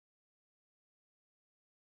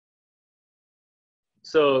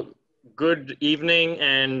So good evening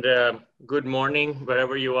and good morning,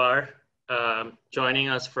 wherever you are joining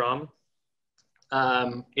us from.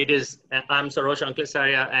 I'm Sarosh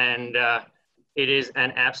Anklisaria, and it is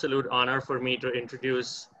an absolute honor for me to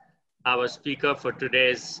introduce our speaker for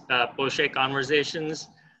today's Poche Conversations,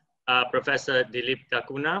 Professor Dilip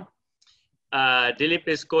Cunha. Dilip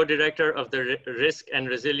is co-director of the Risk and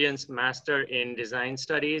Resilience Master in Design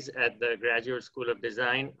Studies at the Graduate School of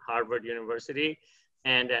Design, Harvard University,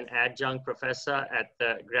 and an adjunct professor at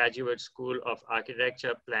the Graduate School of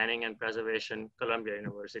Architecture, Planning and Preservation, Columbia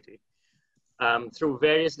University. Through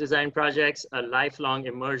various design projects, a lifelong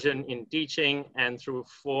immersion in teaching, and through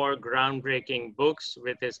 4 groundbreaking books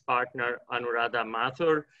with his partner, Anuradha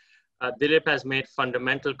Mathur, Dilip has made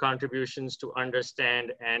fundamental contributions to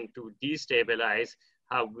understand and to destabilize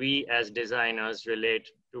how we as designers relate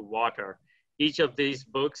to water. Each of these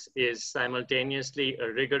books is simultaneously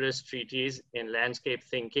a rigorous treatise in landscape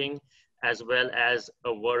thinking, as well as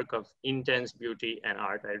a work of intense beauty and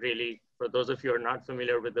art. For those of you who are not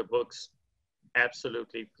familiar with the books,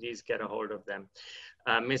 absolutely, please get a hold of them.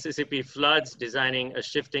 Mississippi Floods, Designing a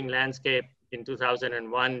Shifting Landscape in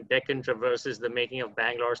 2001, Deccan Traverses, The Making of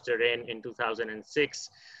Bangalore's Terrain in 2006,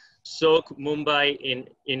 Soak Mumbai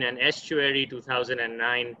in an Estuary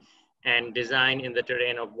 2009, and Design in the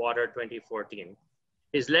Terrain of Water 2014.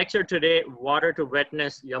 His lecture today, Water to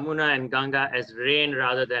Wetness, Yamuna and Ganga as Rain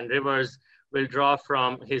Rather Than Rivers, will draw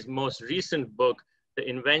from his most recent book, The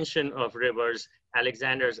Invention of Rivers,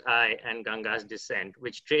 Alexander's Eye and Ganga's Descent,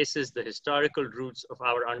 which traces the historical roots of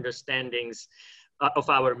our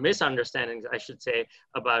misunderstandings, I should say,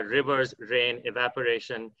 about rivers, rain,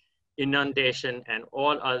 evaporation, inundation, and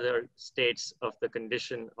all other states of the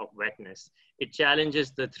condition of wetness. It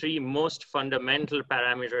challenges the 3 most fundamental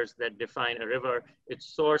parameters that define a river: its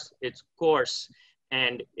source, its course,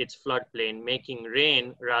 and its floodplain, making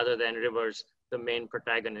rain rather than rivers the main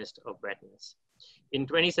protagonist of wetness. In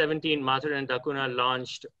 2017, Mathur and Cunha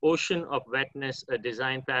launched Ocean of Wetness, a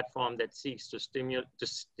design platform that seeks to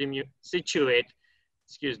situate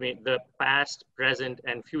the past, present,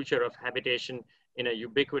 and future of habitation in a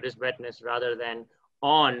ubiquitous wetness rather than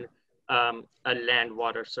on a land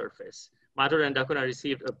water surface. Mathur and Cunha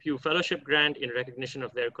received a Pew Fellowship grant in recognition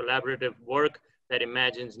of their collaborative work that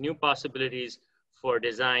imagines new possibilities for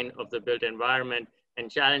design of the built environment and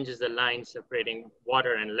challenges the lines separating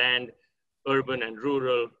water and land, urban and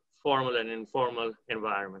rural, formal and informal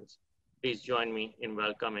environments. Please join me in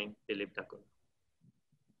welcoming Dilip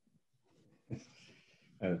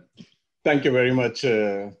Cunha. Thank you very much.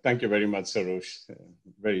 Thank you very much, Sarosh.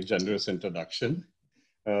 Very generous introduction.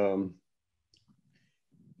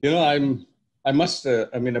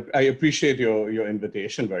 I appreciate your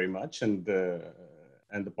invitation very much, and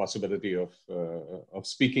the possibility of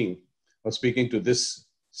speaking to this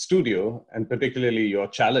studio, and particularly your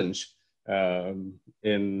challenge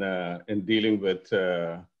in dealing with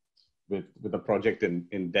a project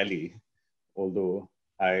in Delhi, although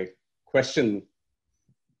I question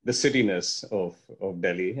the cityness of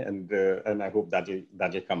Delhi, and I hope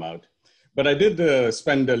that'll come out. But I did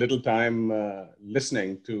spend a little time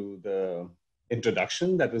listening to the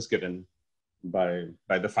introduction that was given by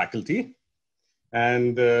the faculty,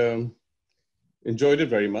 and enjoyed it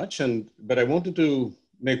very much. But I wanted to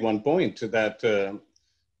make one point that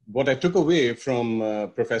what I took away from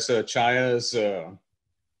Professor Chaya's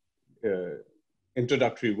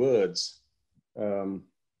introductory words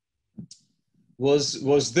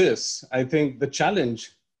was this. I think the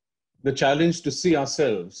challenge to see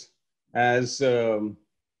ourselves as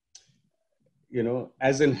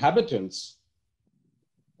as inhabitants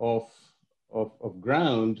of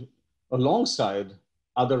ground alongside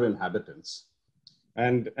other inhabitants,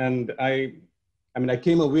 and I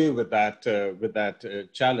came away with that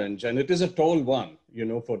challenge, and it is a tall one,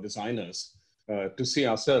 for designers to see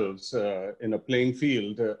ourselves in a playing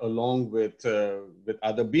field along with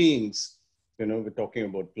other beings. We're talking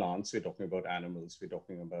about plants, we're talking about animals, we're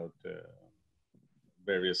talking about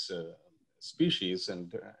various species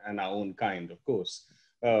and our own kind, of course.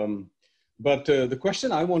 But the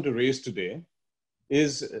question I want to raise today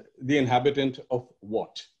is the inhabitant of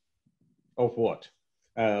what? Of what?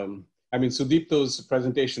 Sudipto's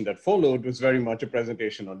presentation that followed was very much a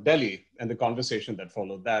presentation on Delhi, and the conversation that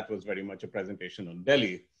followed that was very much a presentation on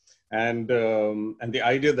Delhi. And the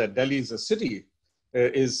idea that Delhi is a city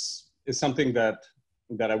is something that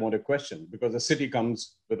I want to question, because a city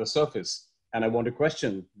comes with a surface, and I want to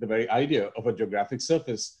question the very idea of a geographic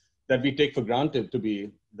surface that we take for granted to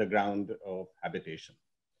be the ground of habitation.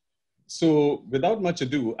 So without much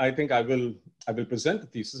ado, I think I will present the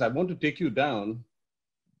thesis. I want to take you down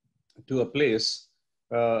to a place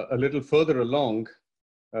a little further along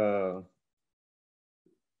the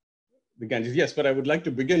Ganges. Yes, but I would like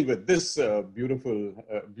to begin with this beautiful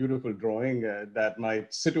drawing that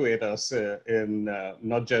might situate us in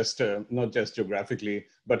not just geographically,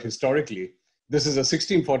 but historically. This is a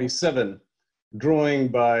 1647 drawing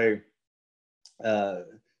by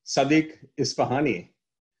Sadiq Isfahani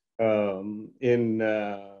in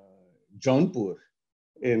Jaunpur,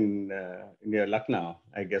 near Lucknow,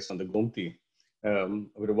 I guess, on the Gomti,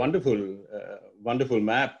 with a wonderful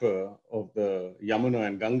map of the Yamuna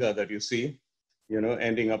and Ganga that you see,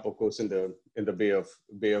 ending up, of course, in the Bay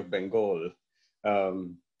of Bengal.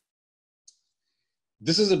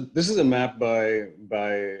 This is a map by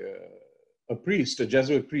a priest, a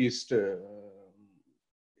Jesuit priest,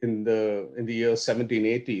 in the year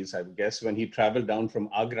 1780s, I guess, when he traveled down from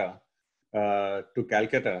Agra to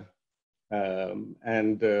Calcutta.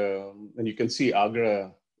 And you can see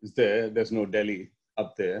Agra is there. There's no Delhi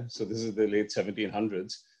up there. So this is the late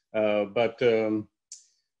 1700s. But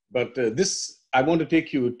this, I want to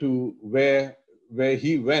take you to where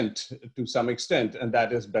he went to some extent, and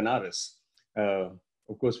that is Benares, of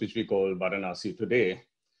course, which we call Varanasi today.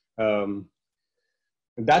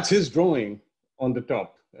 That's his drawing on the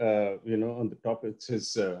top. On the top, it's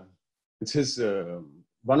his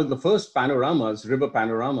one of the first panoramas, river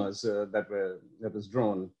panoramas that was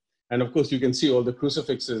drawn. And of course, you can see all the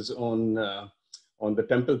crucifixes on the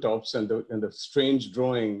temple tops and the strange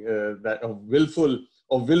drawing that of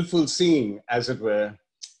willful seeing, as it were,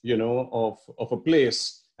 of a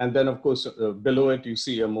place. And then, of course, below it, you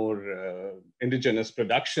see a more indigenous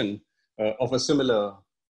production of a similar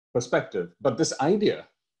perspective. But this idea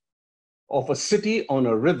of a city on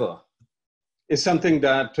a river is something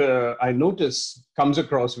that I notice comes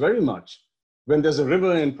across very much. When there's a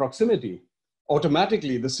river in proximity,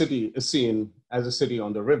 automatically the city is seen as a city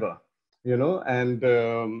on the river, and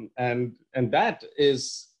that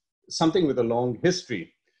is something with a long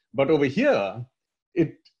history. But over here,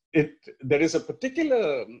 there is a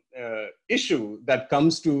particular issue that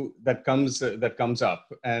comes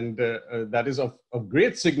up, and that is of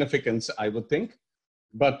great significance, I would think.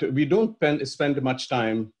 But we don't spend much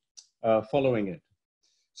time following it.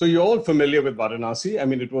 So you're all familiar with Varanasi. I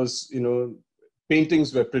mean, it was,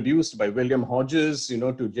 paintings were produced by William Hodges,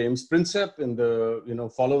 to James Prinsep in the,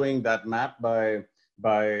 following that map by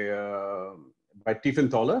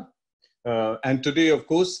Tiefenthaler. And today, of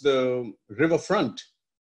course, the riverfront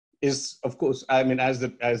is, of course, I mean, as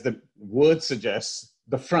the word suggests,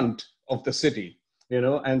 the front of the city,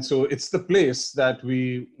 and so it's the place that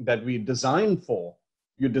we design for.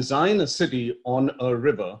 You design a city on a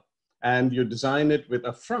river, and you design it with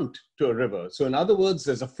a front to a river. So in other words,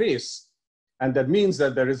 there's a face, and that means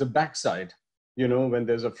that there is a backside, when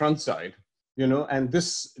there's a front side, and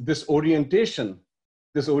this orientation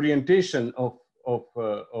of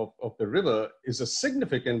the river is a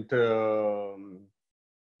significant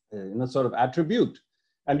sort of attribute,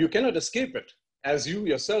 and you cannot escape it, as you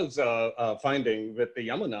yourselves are finding with the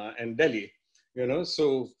Yamuna and Delhi,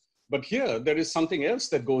 so. But here, there is something else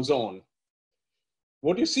that goes on.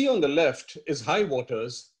 What you see on the left is high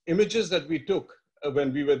waters, images that we took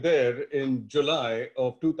when we were there in July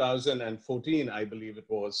of 2014, I believe it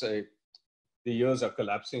was. The years are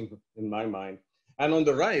collapsing in my mind. And on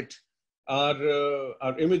the right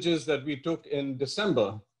are images that we took in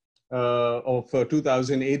December of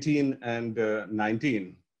 2018 and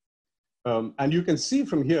 19. And you can see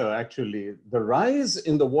from here, actually, the rise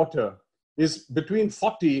in the water is between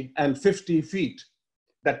 40 and 50 feet.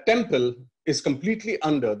 That temple is completely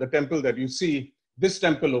under. The temple that you see, this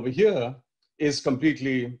temple over here is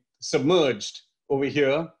completely submerged over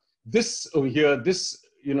here. This over here, this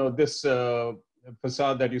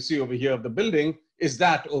facade that you see over here of the building is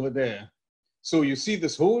that over there. So you see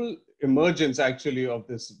this whole emergence actually of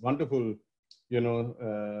this wonderful,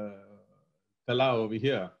 tala over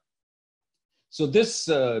here. So this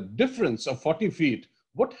difference of 40 feet,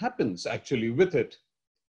 what happens actually with it?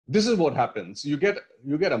 This is what happens. You get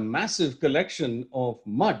a massive collection of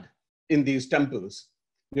mud in these temples,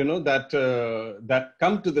 that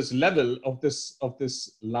come to this level of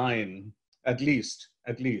this line, at least,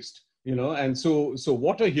 and so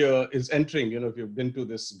water here is entering. If you've been to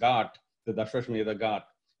this ghat, the Dashwamedha Ghat,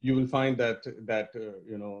 you will find that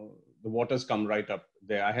the waters come right up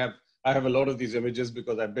there. I have a lot of these images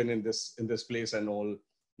because I've been in this place and all,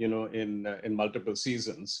 in multiple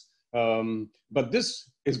seasons. But this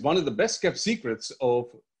is one of the best kept secrets of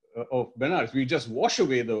Benares. We just wash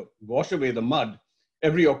away the mud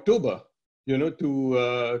every October,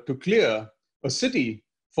 to clear a city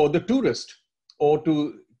for the tourist, or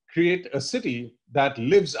to create a city that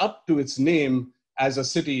lives up to its name as a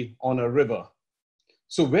city on a river.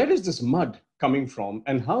 So where is this mud coming from,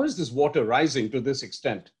 and how is this water rising to this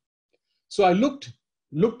extent? So I looked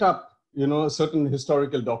up, certain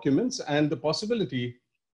historical documents, and the possibility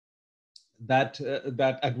that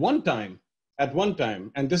that at one time,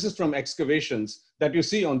 and this is from excavations that you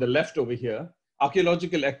see on the left over here,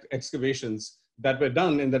 archaeological excavations that were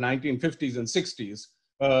done in the 1950s and 60s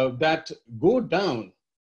that go down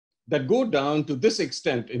to this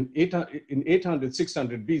extent in 800,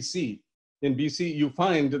 600 BC. In BC, you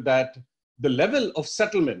find that the level of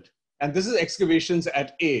settlement, and this is excavations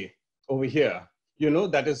at A over here,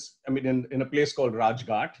 that is, I mean, in a place called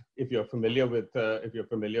Rajghat, if you're familiar with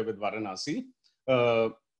Varanasi.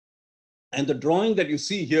 And the drawing that you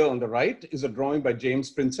see here on the right is a drawing by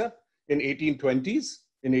James Prinsep in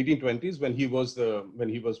 1820s, when he was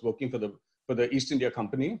working for the East India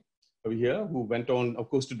Company over here, who went on, of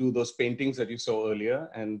course, to do those paintings that you saw earlier,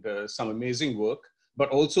 and some amazing work, but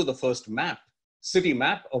also the first city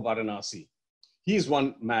map of Varanasi. He's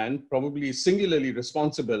one man probably singularly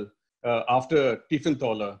responsible after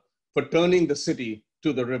Tiefenthaler for turning the city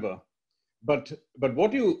to the river. But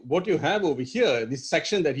what you have over here, this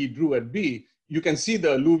section that he drew at B, you can see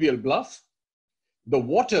the alluvial bluff. The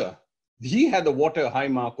water, he had the water high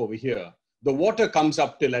mark over here. The water comes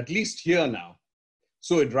up till at least here now.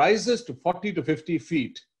 So it rises to 40 to 50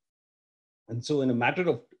 feet. And so in a matter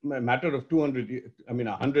of 200, I mean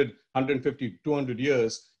 100, 150, 200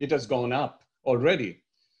 years, it has gone up already.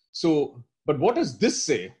 So, but what does this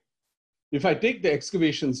say? If I take the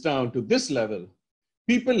excavations down to this level,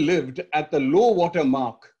 people lived at the low water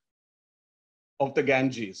mark of the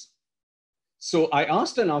Ganges. So I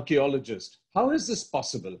asked an archaeologist, how is this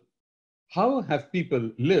possible? How have people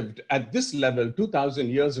lived at this level 2,000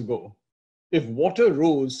 years ago if water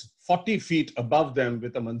rose 40 feet above them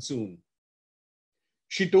with a monsoon?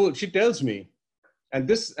 She tells me, and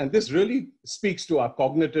this really speaks to our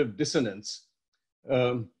cognitive dissonance.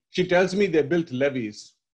 She tells me they built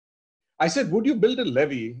levees. I said, would you build a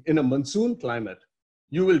levee in a monsoon climate?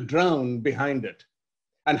 You will drown behind it.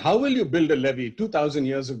 And how will you build a levee 2,000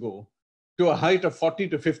 years ago to a height of 40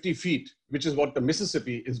 to 50 feet, which is what the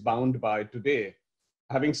Mississippi is bound by today?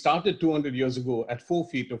 Having started 200 years ago at 4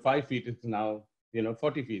 feet to 5 feet, it's now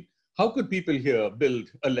 40 feet. How could people here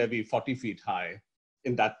build a levee 40 feet high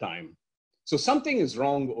in that time? So something is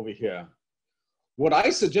wrong over here. What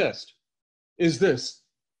I suggest is this: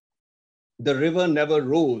 the river never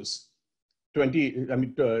rose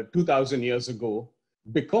 2,000 years ago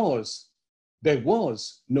because there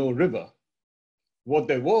was no river. What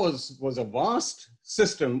there was a vast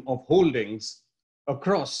system of holdings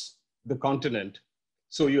across the continent.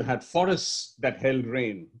 So you had forests that held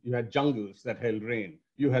rain, you had jungles that held rain,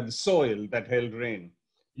 you had the soil that held rain,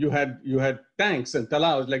 you had tanks and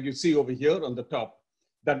talaus like you see over here on the top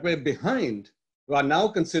that were behind, who are now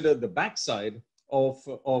considered the backside of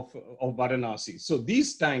Varanasi. So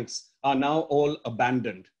these tanks are now all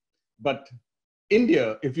abandoned. But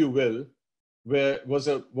India, if you will, was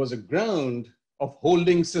a ground of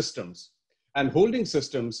holding systems, and holding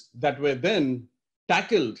systems that were then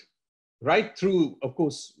tackled right through, of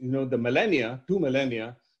course, the two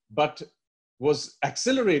millennia, but was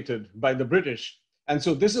accelerated by the British. And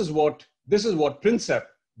so this is what Prinsep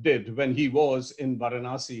did when he was in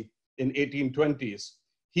Varanasi in 1820s.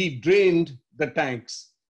 He drained the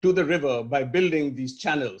tanks to the river by building these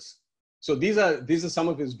channels. So these are some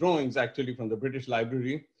of his drawings actually from the British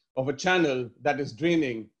Library of a channel that is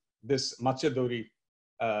draining this Machadori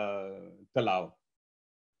Talao.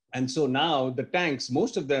 And so now the tanks,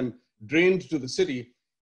 most of them drained to the city,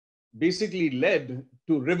 basically led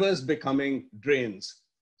to rivers becoming drains.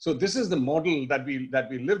 So this is the model that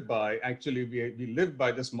we live by. Actually, we live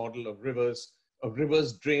by this model of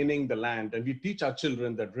rivers draining the land. And we teach our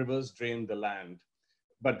children that rivers drain the land.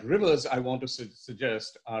 But rivers, I want to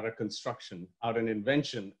suggest, are a construction, are an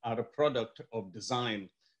invention, are a product of design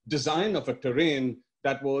of a terrain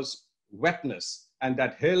that was wetness and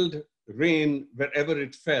that held rain wherever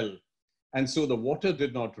it fell. And so the water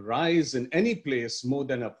did not rise in any place more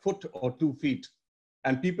than a foot or 2 feet.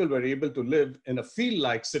 And people were able to live in a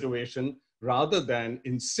field-like situation rather than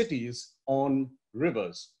in cities on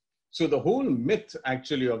rivers. So the whole myth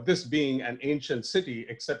actually of this being an ancient city,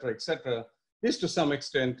 et cetera, is to some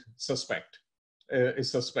extent suspect.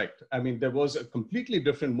 I mean, there was a completely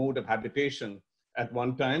different mode of habitation at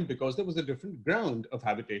one time because there was a different ground of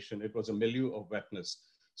habitation. It was a milieu of wetness.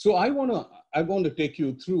 So I want to take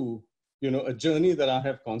you through, a journey that I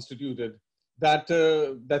have constituted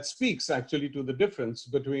that speaks actually to the difference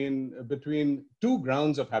between two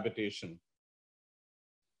grounds of habitation.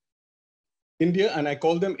 India, and I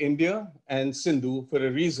call them India and Sindhu for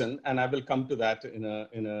a reason, and I will come to that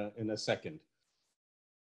in a second.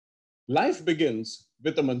 Life begins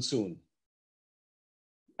with a monsoon.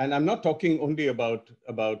 And I'm not talking only about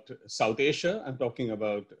South Asia, I'm talking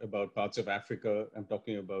about parts of Africa, I'm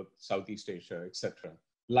talking about Southeast Asia, etc.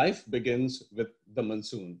 Life begins with the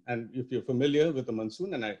monsoon. And if you're familiar with the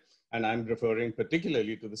monsoon, and I'm referring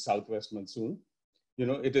particularly to the Southwest monsoon, you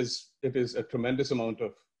know, it is a tremendous amount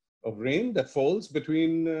of rain that falls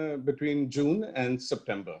between June and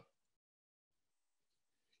September.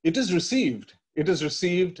 It is received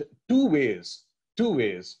two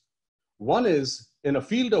ways. One is in a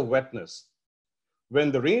field of wetness.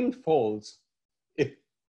 When the rain falls, it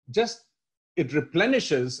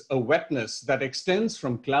replenishes a wetness that extends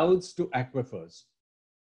from clouds to aquifers.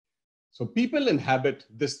 So people inhabit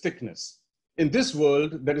this thickness. In this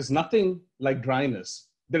world, there is nothing like dryness.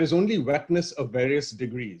 There is only wetness of various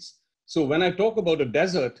degrees. So when I talk about a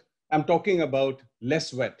desert, I'm talking about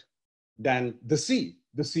less wet than the sea.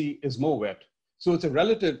 The sea is more wet. So it's a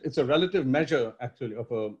relative measure actually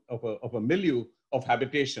of a milieu of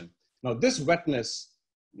habitation. Now this wetness,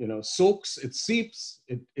 you know, soaks, it seeps,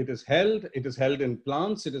 it is held in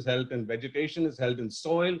plants, it is held in vegetation, it's held in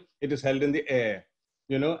soil, it is held in the air,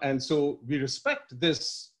 you know, and so we respect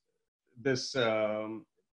this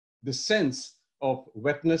sense of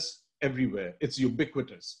wetness everywhere. It's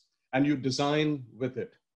ubiquitous, and you design with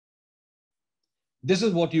it. This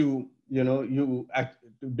is what you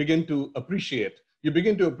begin to appreciate. You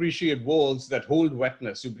begin to appreciate walls that hold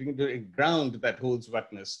wetness. You begin to ground that holds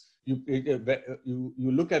wetness. You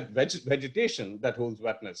look at vegetation that holds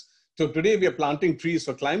wetness. So today we are planting trees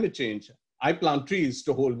for climate change. I plant trees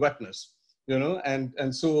to hold wetness, you know,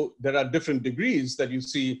 and so there are different degrees that you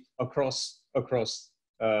see across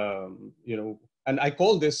you know, and I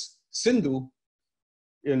call this Sindhu,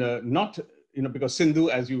 not, you know, because Sindhu,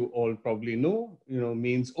 as you all probably know, you know,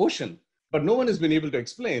 means ocean, but no one has been able to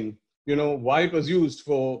explain, you know, why it was used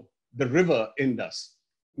for the river Indus.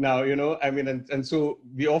 Now, you know, I mean, and so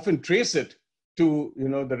we often trace it to, you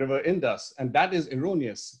know, the river Indus, and that is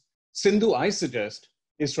erroneous. Sindhu, I suggest,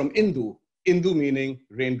 is from Indu meaning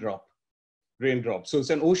raindrop. So it's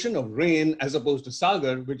an ocean of rain as opposed to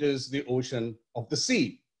Sagar, which is the ocean of the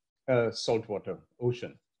sea, saltwater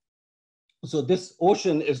ocean. So this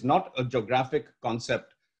ocean is not a geographic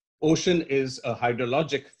concept. Ocean is a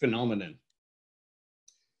hydrologic phenomenon.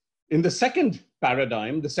 In the second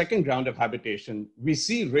paradigm, the second ground of habitation, we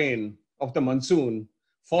see rain of the monsoon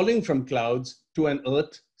falling from clouds to an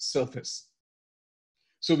earth surface.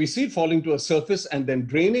 So we see it falling to a surface and then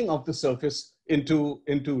draining off the surface into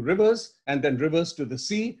rivers, and then rivers to the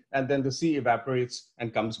sea, and then the sea evaporates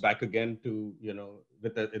and comes back again to, you know,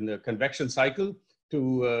 in the convection cycle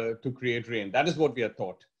to create rain. That is what we are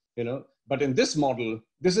taught, you know. But in this model,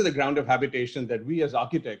 this is the ground of habitation that we as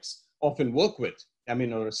architects often work with, I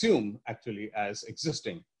mean, or assume actually as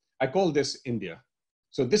existing. I call this India.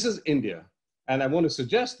 So this is India. And I want to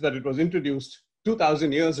suggest that it was introduced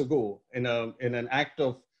 2,000 years ago in an act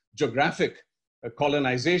of geographic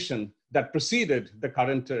colonization that preceded the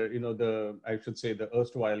current, you know, I should say the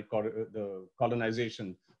erstwhile the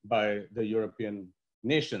colonization by the European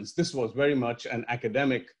nations. This was very much an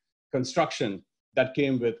academic construction that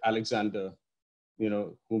came with Alexander, you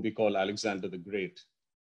know, whom we call Alexander the Great.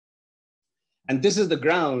 And this is the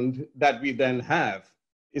ground that we then have.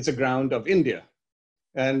 It's a ground of India.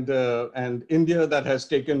 And India that has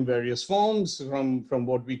taken various forms from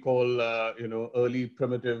what we call, you know, early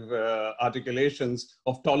primitive articulations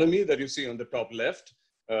of Ptolemy that you see on the top left,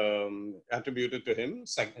 attributed to him,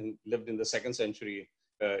 lived in the 2nd century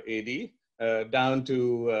AD, down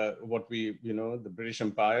to what we, you know, the British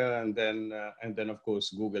Empire, and then of course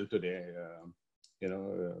Google today, you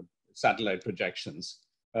know, satellite projections.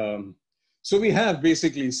 So we have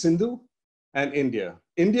basically Sindhu and India.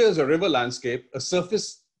 India is a river landscape, a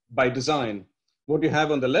surface by design. What you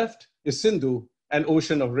have on the left is Sindhu, an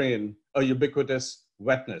ocean of rain, a ubiquitous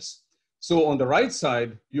wetness. So on the right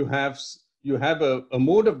side, you have a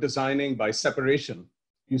mode of designing by separation.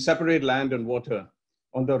 You separate land and water.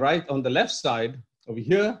 On the left side over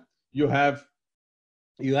here, you have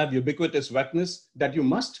ubiquitous wetness that you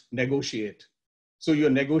must negotiate. So you're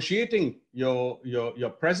negotiating your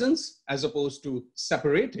presence as opposed to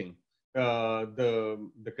separating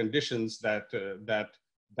the conditions that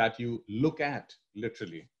you look at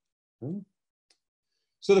literally.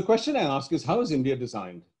 So the question I ask is, how is India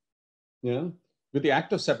designed? Yeah, with the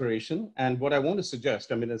act of separation. And what I want to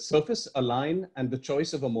suggest, I mean, a surface, a line, and the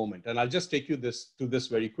choice of a moment. And I'll just take you to this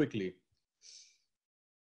very quickly.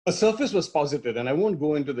 A surface was posited, and I won't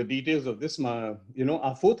go into the details of this.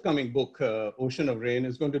 Our forthcoming book, Ocean of Rain,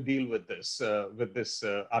 is going to deal with this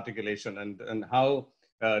articulation and how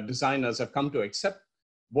designers have come to accept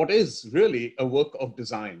what is really a work of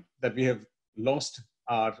design that we have lost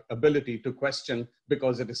our ability to question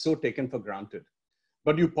because it is so taken for granted.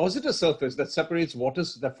 But you posit a surface that separates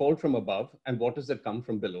waters that fall from above and waters that come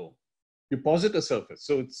from below. You posit a surface.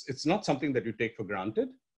 So it's not something that you take for granted.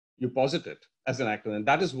 You posit it as an actor. And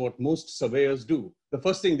that is what most surveyors do. The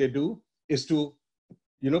first thing they do is to,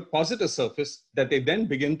 posit a surface that they then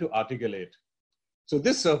begin to articulate. So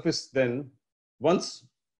this surface then, once,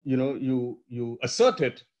 you assert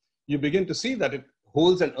it, you begin to see that it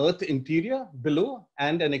holds an earth interior below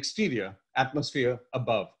and an exterior atmosphere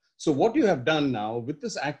above. So what you have done now with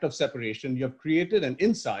this act of separation, you have created an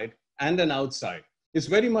inside and an outside. It's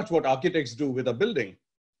very much what architects do with a building.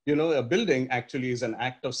 A building actually is an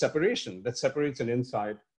act of separation that separates an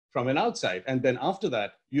inside from an outside. And then after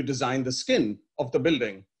that, you design the skin of the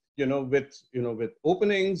building, with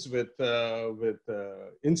openings, with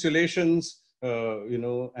insulations,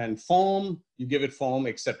 and form, you give it form,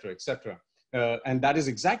 et cetera, et cetera. And that is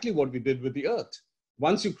exactly what we did with the earth.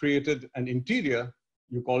 Once you created an interior,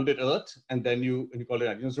 you called it Earth, and then you called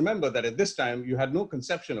it. Just remember that at this time, you had no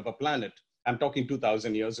conception of a planet. I'm talking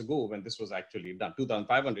 2,000 years ago when this was actually done,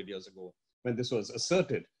 2,500 years ago when this was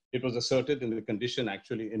asserted. It was asserted in the condition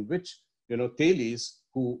actually in which, Thales,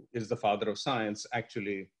 who is the father of science,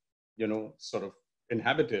 actually, sort of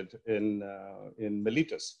inhabited in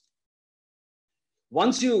Miletus.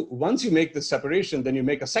 Once you make the separation, then you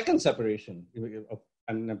make a second separation.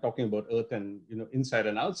 And I'm talking about earth and inside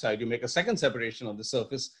and outside. You make a second separation of the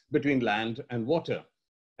surface between land and water,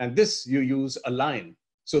 and this you use a line.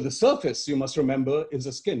 So the surface, you must remember, is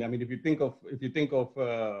a skin. I mean, if you think of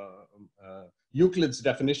Euclid's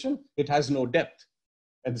definition, it has no depth.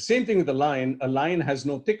 And the same thing with a line has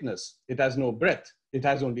no thickness, it has no breadth, it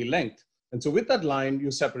has only length. And so with that line,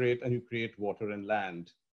 you separate and you create water and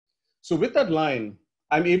land. So with that line,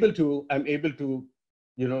 I'm able to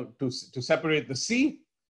separate the sea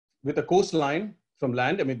with a coastline from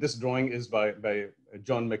land. I mean, this drawing is by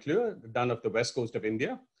John McClure, done of the west coast of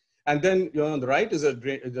India. And then on the right is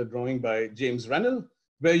a drawing by James Rennell,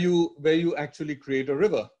 where you actually create a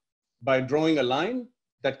river by drawing a line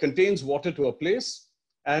that contains water to a place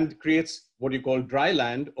and creates what you call dry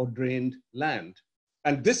land or drained land.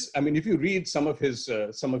 And this, I mean, if you read some of his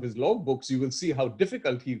log books, you will see how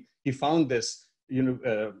difficult he found this. He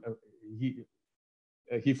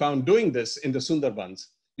found doing this in the Sundarbans,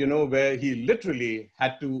 where he literally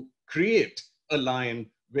had to create a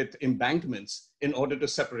line with embankments in order to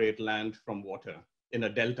separate land from water in a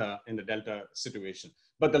delta situation.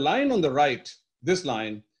 But the line on the right, this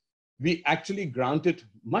line, we actually granted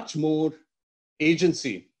much more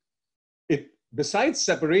agency. Besides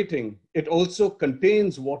separating, it also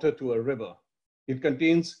contains water to a river. It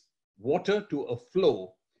contains water to a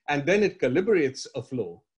flow, and then it calibrates a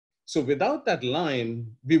flow. So without that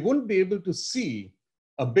line, we wouldn't be able to see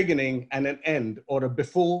a beginning and an end, or a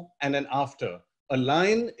before and an after. A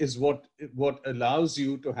line is what allows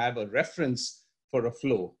you to have a reference for a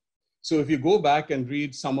flow. So if you go back and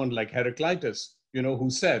read someone like Heraclitus, who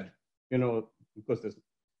said, because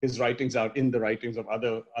his writings are in the writings of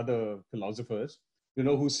other philosophers,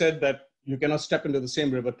 who said that you cannot step into the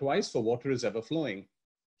same river twice, for water is ever flowing.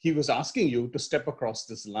 He was asking you to step across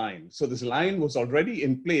this line. So this line was already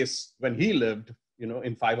in place when he lived,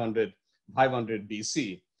 in 500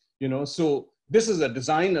 BC. So this is a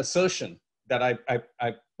design assertion that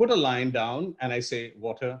I put a line down and I say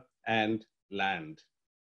water and land.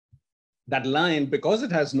 That line, because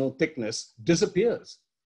it has no thickness, disappears.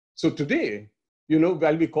 So today,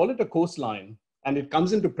 while we call it a coastline, and it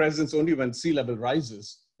comes into presence only when sea level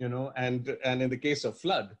rises, and in the case of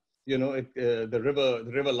flood, the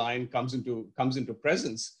river line comes into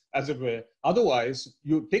presence, as it were. Otherwise,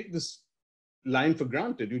 you take this line for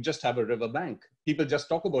granted. You just have a river bank. People just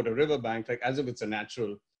talk about a river bank like as if it's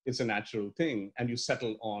a natural thing, and you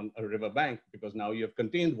settle on a river bank because now you have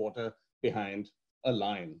contained water behind a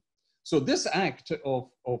line. So this act of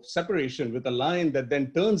separation with a line that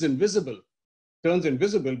then turns invisible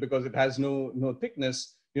because it has no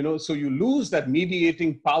thickness, so you lose that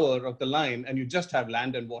mediating power of the line and you just have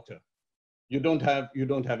land and water. You don't have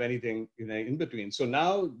anything in between. So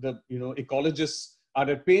now the ecologists are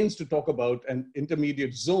at pains to talk about an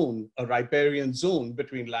intermediate zone, a riparian zone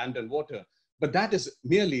between land and water. But that is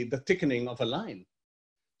merely the thickening of a line.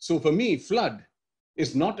 So for me, flood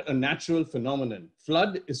is not a natural phenomenon.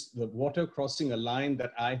 Flood is the water crossing a line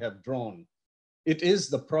that I have drawn. It is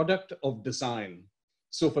the product of design.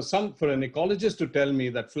 So for an ecologist to tell me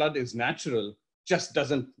that flood is natural just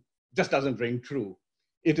doesn't ring true.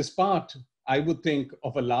 It is part, I would think,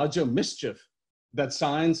 of a larger mischief that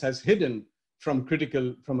science has hidden from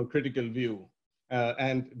a critical view.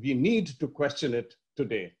 And we need to question it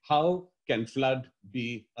today. How can flood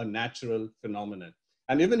be a natural phenomenon?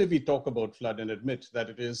 And even if we talk about flood and admit that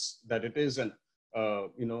it is an,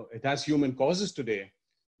 it has human causes today,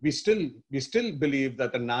 we still believe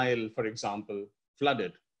that the Nile, for example,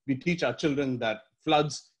 flooded. We teach our children that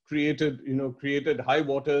floods created high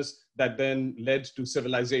waters that then led to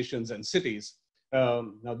civilizations and cities.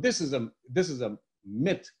 Now this is a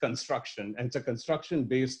myth construction, and it's a construction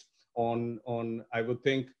based on I would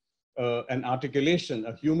think a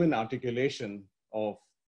human articulation of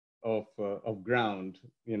ground,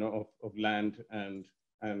 of land and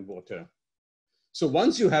water. So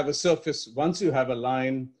once you have a surface, once you have a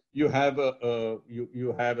line, you have a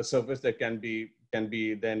surface that can be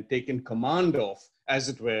then taken command of, as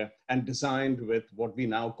it were, and designed with what we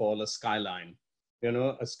now call a skyline.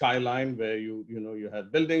 A skyline where you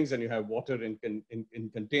have buildings and you have water in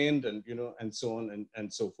contained, and and so on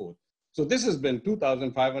and so forth. So this has been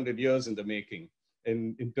 2,500 years in the making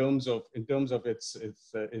in terms of its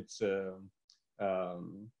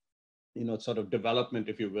sort of development,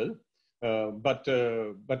 if you will. But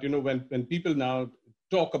when people now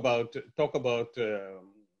talk about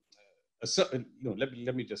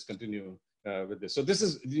let me just continue with this. So this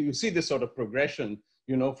is, you see this sort of progression,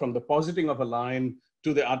 from the positing of a line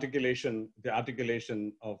to the articulation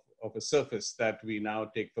of a surface that we now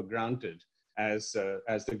take for granted as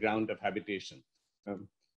the ground of habitation.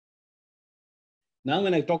 Now,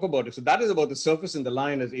 when I talk about it, so that is about the surface and the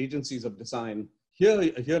line as agencies of design.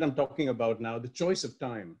 Here I'm talking about now the choice of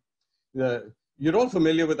time. You're all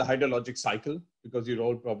familiar with the hydrologic cycle because you've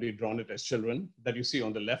all probably drawn it as children, that you see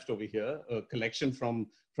on the left over here, a collection from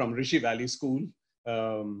Rishi Valley School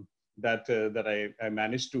that I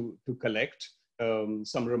managed to collect.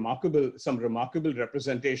 Some remarkable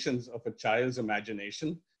representations of a child's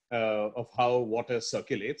imagination of how water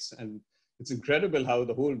circulates. And it's incredible how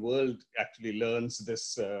the whole world actually learns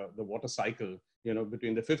this, the water cycle,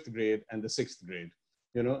 between the 5th grade and the 6th grade.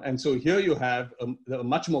 And so here you have a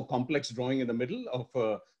much more complex drawing in the middle of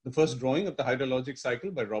the first drawing of the hydrologic cycle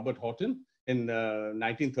by Robert Horton in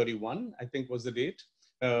 1931, I think was the date,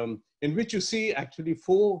 in which you see actually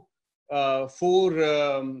four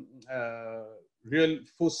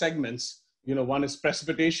segments. One is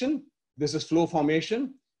precipitation, this is flow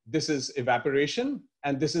formation, this is evaporation,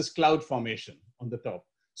 and this is cloud formation on the top.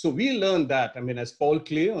 So we learned that, as Paul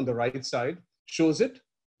Clay on the right side shows it,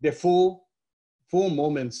 there are four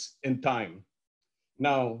moments in time.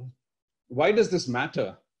 Now, why does this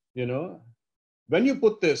matter? When you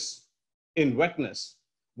put this in wetness,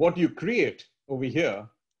 what you create over here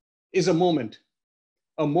is a moment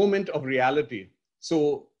of reality.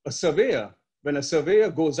 So when a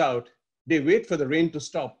surveyor goes out, they wait for the rain to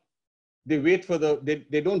stop. They wait for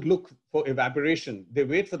they don't look for evaporation. They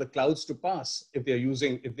wait for the clouds to pass if they're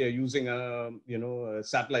using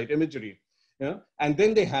satellite imagery. And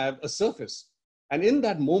then they have a surface. And in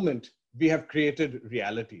that moment, we have created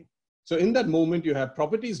reality. So in that moment, you have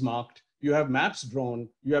properties marked, you have maps drawn,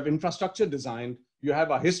 you have infrastructure designed, you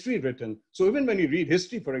have our history written. So even when you read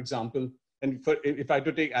history, for example, and if I had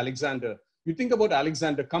to take Alexander, you think about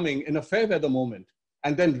Alexander coming in a fair weather moment,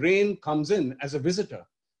 and then rain comes in as a visitor.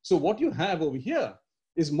 So what you have over here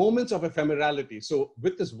is moments of ephemerality. So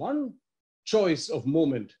with this one choice of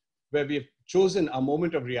moment, where we have chosen a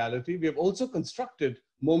moment of reality, we have also constructed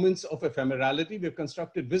moments of ephemerality, we have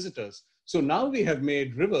constructed visitors. So now we have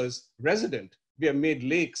made rivers resident, we have made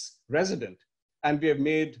lakes resident, and we have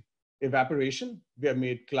made evaporation, we have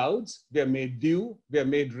made clouds, we have made dew, we have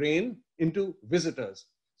made rain into visitors.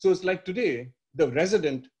 So it's like today, the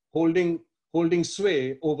resident holding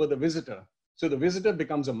sway over the visitor. So the visitor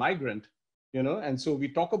becomes a migrant, and so we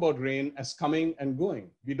talk about rain as coming and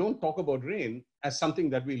going. We don't talk about rain as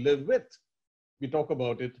something that we live with. We talk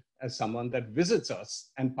about it as someone that visits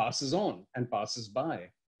us and passes on and passes by.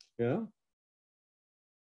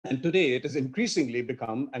 And today it has increasingly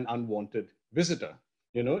become an unwanted visitor,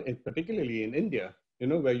 particularly in India,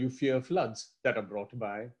 where you fear floods that are brought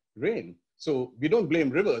by rain. So we don't blame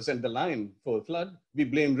rivers and the line for flood, we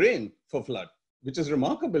blame rain for flood, which is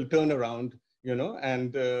remarkable turnaround,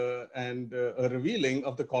 and a revealing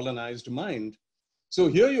of the colonized mind. So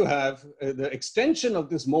here you have the extension of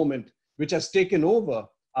this moment, which has taken over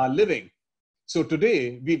our living. So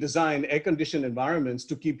today we design air-conditioned environments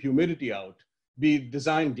to keep humidity out. We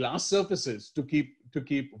design glass surfaces to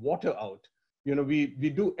keep water out.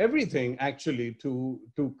 we do everything actually to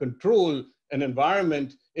control an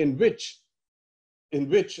environment in which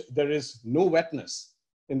there is no wetness.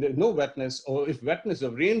 And there's no wetness, or if wetness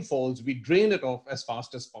of rain falls, we drain it off as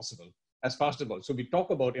fast as possible, So we talk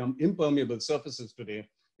about impermeable surfaces today,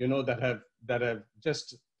 that have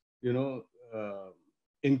just,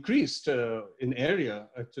 increased in area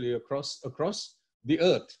actually across the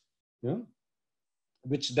earth,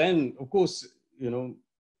 which then, of course,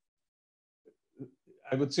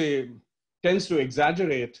 I would say tends to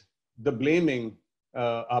exaggerate the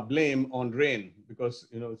our blame on rain, because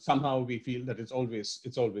somehow we feel that it's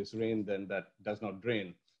always rain then that does not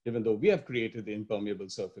drain, even though we have created the impermeable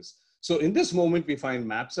surface. So in this moment, we find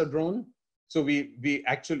maps are drawn. So we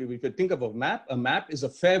actually, if you think of a map is a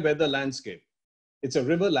fair weather landscape. It's a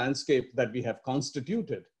river landscape that we have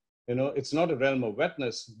constituted. It's not a realm of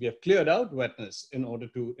wetness. We have cleared out wetness in order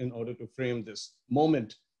to frame this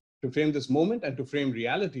moment, and to frame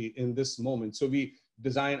reality in this moment. So we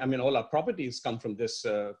design, all our properties come from this,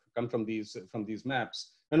 from these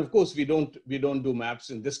maps. And of course, we don't do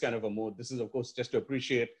maps in this kind of a mode. This is, of course, just to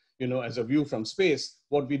appreciate, as a view from space.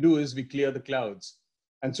 What we do is we clear the clouds.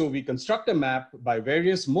 And so we construct a map by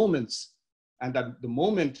various moments. And at the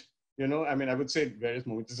moment, I would say various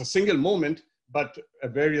moments. It's a single moment, but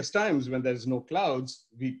at various times when there's no clouds,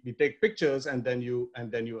 we take pictures, and then you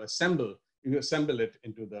assemble it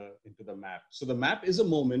into the map. So the map is a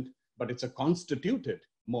moment, but it's a constituted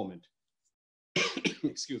moment.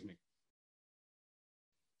 Excuse me.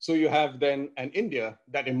 So you have then an India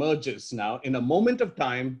that emerges now in a moment of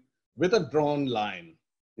time with a drawn line,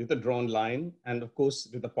 and of course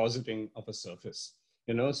with the positing of a surface.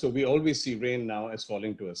 So we always see rain now as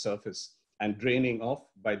falling to a surface and draining off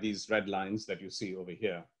by these red lines that you see over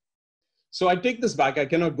here. So I take this back. I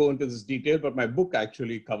cannot go into this detail, but my book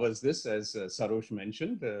actually covers this, as Sarosh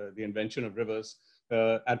mentioned. The Invention of Rivers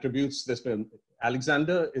attributes this.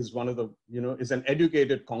 Alexander is one of the, is an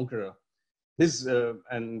educated conqueror. His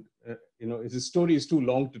story is too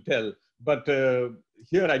long to tell, but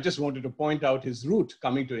here I just wanted to point out his route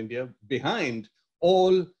coming to India behind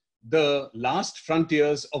all the last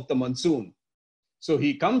frontiers of the monsoon. So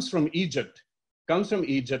he comes from Egypt.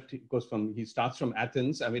 He starts from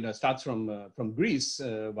Athens. Starts from Greece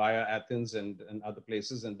via Athens and other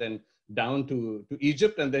places, and then down to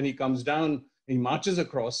Egypt. And then he comes down, he marches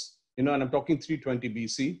across, and I'm talking 320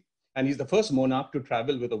 BC. And he's the first monarch to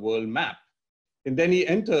travel with a world map. And then he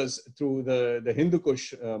enters through the Hindu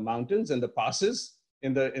Kush mountains and the passes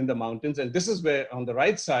in the mountains. And this is where, on the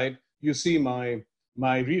right side, you see my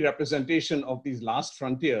re-representation of these last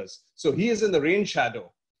frontiers. So he is in the rain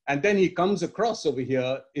shadow. And then he comes across over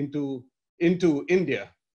here into India,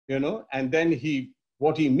 and then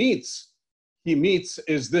what he meets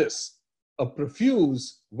is this, a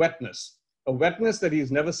profuse wetness, a wetness that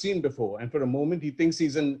he's never seen before. And for a moment, he thinks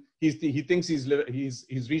he's reached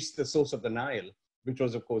the source of the Nile, which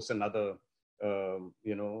was, of course, another,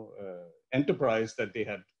 enterprise that they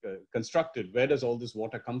had constructed. Where does all this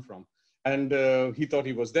water come from? And he thought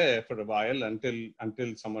he was there for a while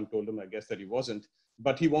until someone told him, I guess, that he wasn't.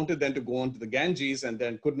 But he wanted then to go on to the Ganges, and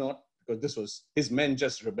then could not, because his men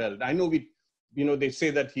just rebelled. I know they say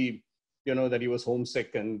that he was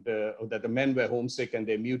homesick, and or that the men were homesick and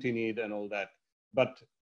they mutinied and all that. But,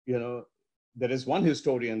 there is one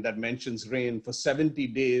historian that mentions rain. For 70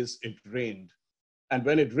 days it rained. And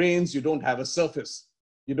when it rains, you don't have a surface.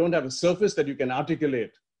 You don't have a surface that you can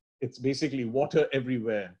articulate. It's basically water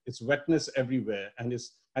everywhere. It's wetness everywhere. And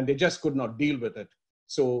they just could not deal with it.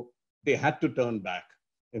 So they had to turn back,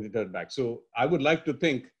 and they turned back. So I would like to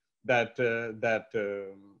think that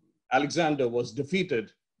Alexander was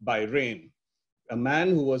defeated by rain. A man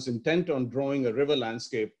who was intent on drawing a river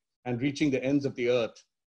landscape and reaching the ends of the earth,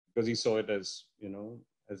 because he saw it as,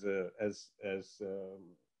 as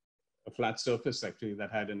a flat surface actually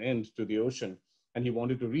that had an end to the ocean, and he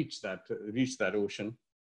wanted to reach that ocean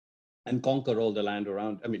and conquer all the land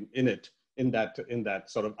around. In that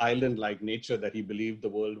sort of island-like nature that he believed the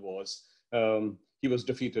world was. He was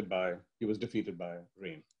defeated by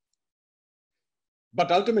rain.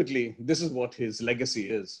 But ultimately, this is what his legacy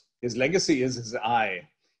is. His legacy is his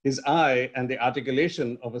eye and the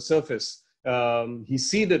articulation of a surface. He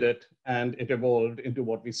seeded it, and it evolved into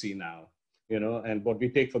what we see now, and what we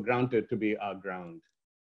take for granted to be our ground.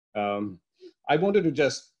 I wanted to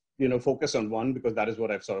just, focus on one, because that is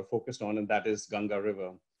what I've sort of focused on, and that is Ganga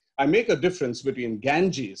River. I make a difference between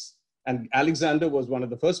Ganges, and Alexander was one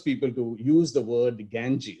of the first people to use the word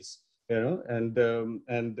Ganges,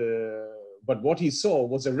 but what he saw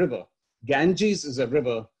was a river. Ganges is a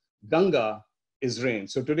river, Ganga is rain.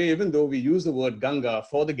 So today, even though we use the word Ganga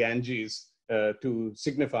for the Ganges, to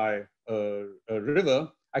signify a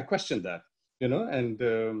river, I question that, and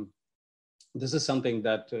this is something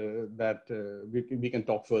that we can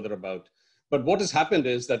talk further about. But what has happened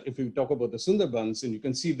is that if you talk about the Sundarbans, and you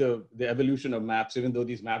can see the evolution of maps, even though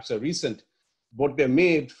these maps are recent, what they're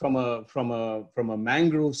made from a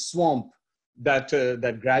mangrove swamp that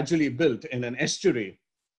gradually built in an estuary.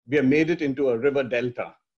 We have made it into a river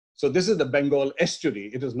delta. So this is the Bengal estuary.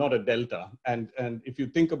 It is not a delta. And if you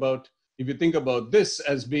think about this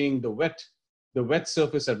as being the wet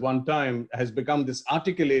surface at one time has become this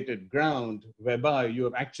articulated ground whereby you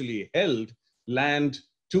have actually held land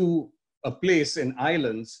to a place in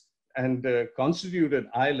islands and constituted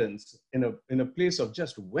islands in a place of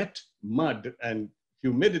just wet mud and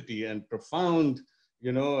humidity and profound,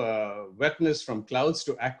 wetness from clouds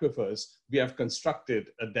to aquifers. We have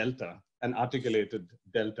constructed a delta, an articulated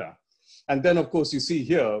delta. And then, of course, you see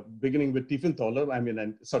here, beginning with Tiefenthaler,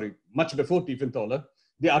 much before Tiefenthaler,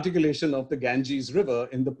 the articulation of the Ganges River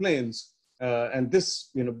in the plains. And this,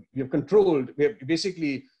 we have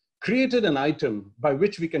basically created an item by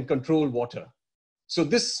which we can control water. So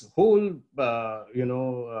this whole,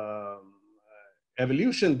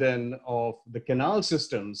 evolution then of the canal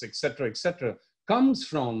systems, et cetera, comes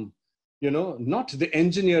from, not the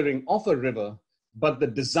engineering of a river, but the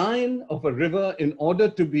design of a river in order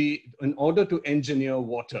to engineer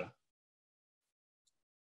water.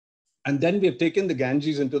 And then we have taken the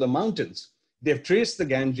Ganges into the mountains. They have traced the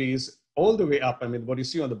Ganges all the way up. I mean, what you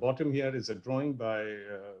see on the bottom here is a drawing by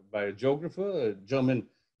a geographer, a German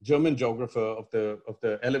geographer of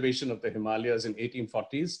the elevation of the Himalayas in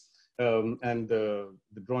 1840s. And the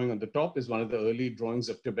drawing on the top is one of the early drawings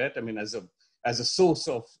of Tibet. I mean, as a source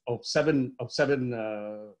of seven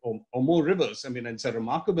or more rivers. I mean, it's a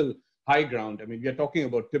remarkable high ground. I mean, we are talking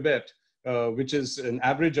about Tibet, which is an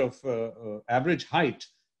average height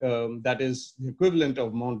that is the equivalent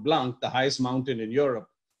of Mont Blanc, the highest mountain in Europe.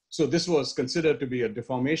 So this was considered to be a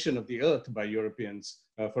deformation of the earth by Europeans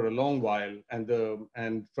for a long while.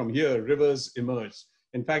 And from here, rivers emerged.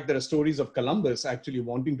 In fact, there are stories of Columbus actually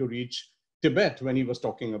wanting to reach Tibet when he was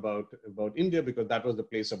talking about India, because that was the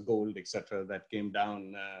place of gold, etc., that came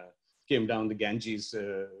down the Ganges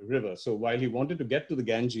river. So while he wanted to get to the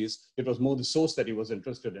Ganges, it was more the source that he was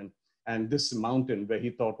interested in, and this mountain where he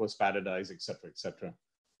thought was paradise, etc., etc.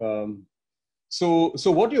 So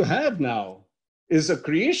what you have now is a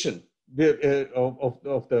creation of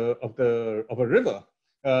a river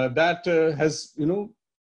that has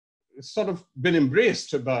sort of been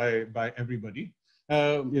embraced by everybody,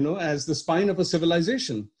 as the spine of a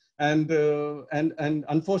civilization, and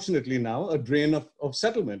unfortunately now a drain of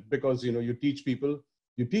settlement, because you teach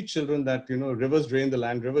children that rivers drain the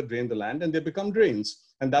land, and they become drains,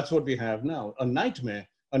 and that's what we have now, a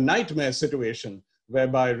nightmare situation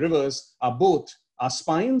whereby rivers are both our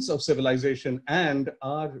spines of civilization and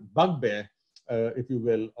our bugbear, if you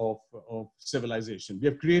will, of civilization. We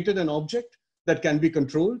have created an object that can be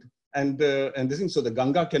controlled. And this thing, so the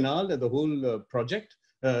Ganga Canal and the whole project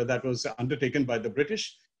that was undertaken by the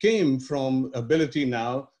British came from ability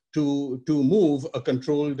now to move a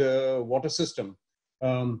controlled water system.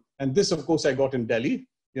 And this, of course, I got in Delhi,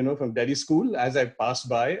 from Delhi school. As I passed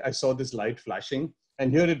by, I saw this light flashing,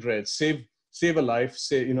 and here it read, save a life,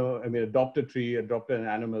 adopt a tree, adopt an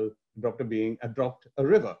animal, adopt a being, adopt a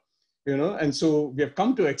river, And so we have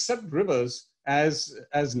come to accept rivers as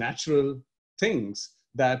natural things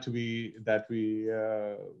that we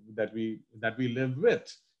live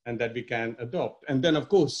with and that we can adopt. And then, of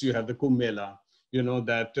course, you have the Kumbh Mela,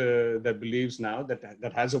 that believes now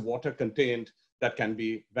that has a water contained that can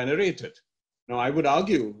be venerated. Now, I would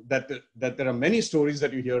argue that there are many stories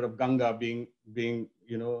that you hear of Ganga being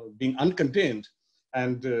uncontained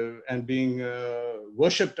and being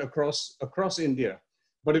worshipped across India,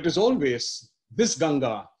 but it is always this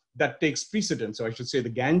Ganga that takes precedence, or I should say, the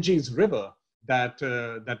Ganges River that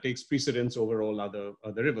takes precedence over all other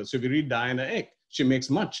rivers. So if you read Diana Eck, she makes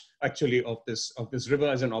much actually of this river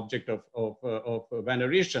as an object of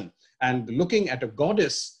veneration, and looking at a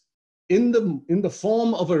goddess in the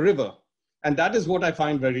form of a river. And that is what I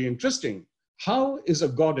find very interesting. How is a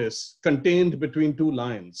goddess contained between two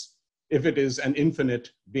lines if it is an infinite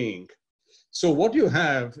being? So what you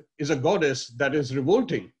have is a goddess that is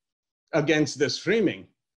revolting against this framing.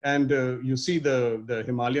 And you see the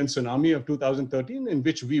Himalayan tsunami of 2013, in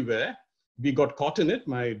which we got caught in it.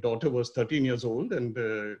 My daughter was 13 years old, and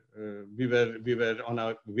we were on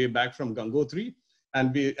our way back from Gangotri,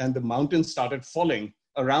 and the mountains started falling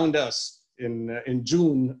around us in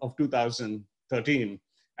June of 2013.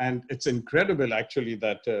 And it's incredible actually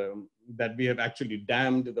that we have actually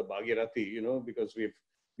dammed the Bhagirathi, because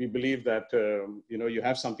we believe that, you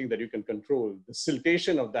have something that you can control. The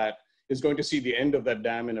siltation of that is going to see the end of that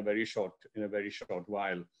dam in a very short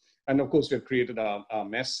while. And of course, we've created our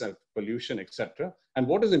mess of pollution, etc. And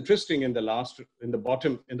what is interesting in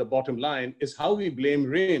the bottom line is how we blame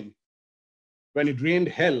rain when it rained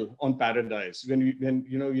hell on paradise. When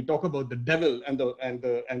you talk about the devil and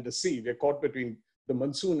the sea, we're caught between the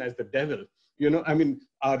monsoon as the devil.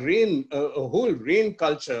 Our rain, a whole rain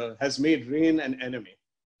culture has made rain an enemy.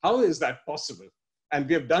 How is that possible? And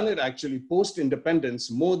we have done it actually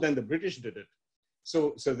post-independence more than the British did it.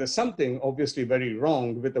 So there's something obviously very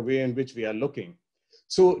wrong with the way in which we are looking.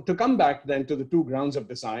 So to come back then to the two grounds of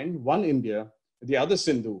design, one India, the other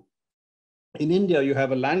Sindhu. In India, you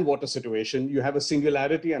have a land-water situation. You have a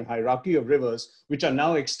singularity and hierarchy of rivers, which are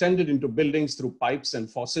now extended into buildings through pipes and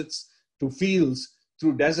faucets, to fields,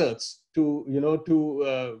 through deserts, we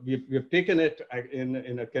have taken it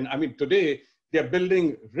today they're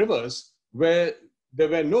building rivers where there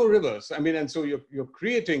were no rivers. And so you're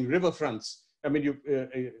creating riverfronts. I'm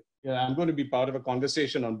going to be part of a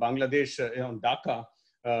conversation on Bangladesh, on Dhaka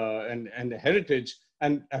and heritage.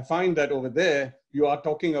 And I find that over there, you are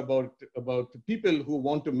talking about people who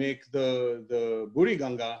want to make the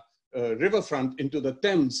Ganga riverfront into the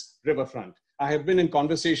Thames riverfront. I have been in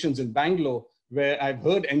conversations in Bangalore where I've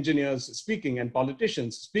heard engineers speaking and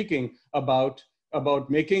politicians speaking about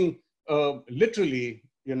making literally,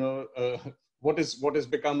 what has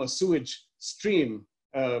become a sewage stream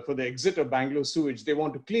for the exit of Bangalore sewage. They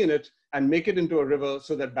want to clean it and make it into a river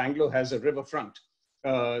so that Bangalore has a riverfront.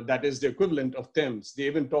 That is the equivalent of Thames. They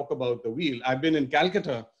even talk about the wheel. I've been in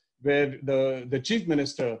Calcutta where the chief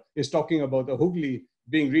minister is talking about the Hooghly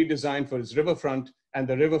being redesigned for its riverfront and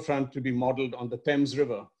the riverfront to be modeled on the Thames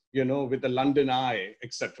River, with the London Eye,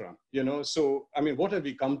 etc. So, what have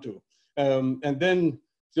we come to? And then,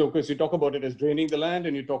 so of course, you talk about it as draining the land,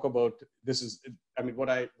 and you talk about what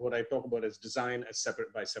I talk about as design as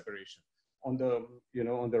by separation. On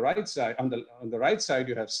the right side, on the right side,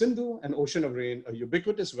 you have Sindhu, an ocean of rain, a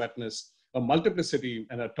ubiquitous wetness, a multiplicity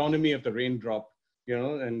and autonomy of the raindrop,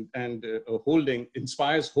 and a holding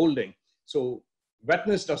inspires holding. So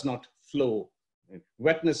wetness does not flow.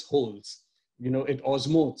 Wetness holds. It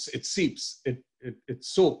osmotes, it seeps, it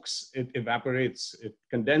soaks, it evaporates, it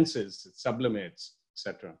condenses, it sublimates,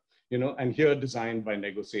 etc. And here designed by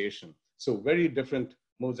negotiation. So very different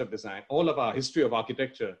modes of design. All of our history of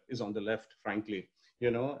architecture is on the left, frankly,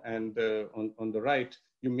 and on the right,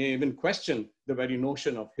 you may even question the very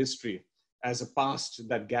notion of history as a past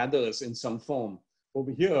that gathers in some form.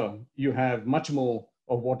 Over here, you have much more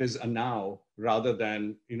of what is a now rather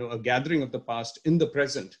than, a gathering of the past in the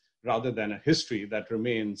present rather than a history that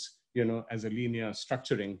remains, as a linear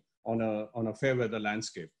structuring on a fair weather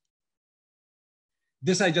landscape.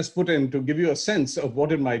 This I just put in to give you a sense of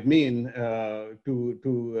what it might mean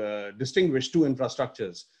to distinguish two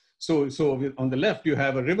infrastructures. So on the left, you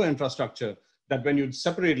have a river infrastructure that when you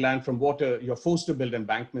separate land from water, you're forced to build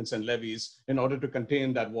embankments and levees in order to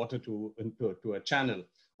contain that water to a channel.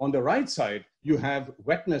 On the right side, you have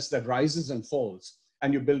wetness that rises and falls,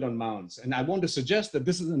 and you build on mounds. And I want to suggest that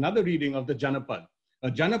this is another reading of the Janapad. A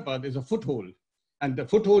Janapad is a foothold, and the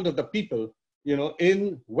foothold of the people,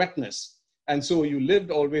 in wetness. And so you lived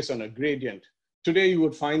always on a gradient. Today, you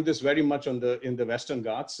would find this very much in the Western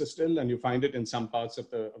Ghats still, and you find it in some parts of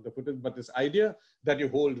the foothills. But this idea that you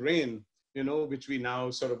hold rain, which we now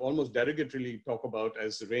sort of almost derogatorily talk about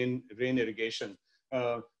as rain irrigation.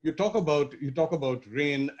 You talk about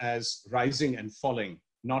rain as rising and falling,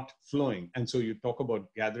 not flowing. And so you talk about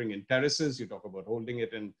gathering in terraces. You talk about holding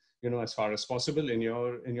it in, as far as possible in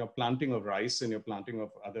your planting of rice, in your planting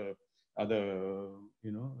of other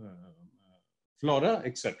flora,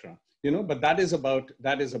 etc. But that is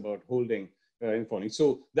about holding and falling.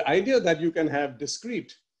 So the idea that you can have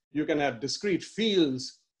discrete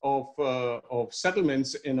fields of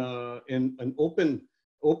settlements in an open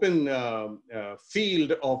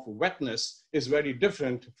field of wetness is very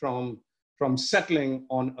different from settling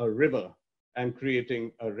on a river and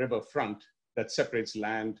creating a river front that separates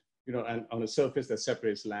land, and on a surface that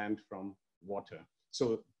separates land from water.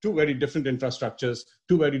 So two very different infrastructures,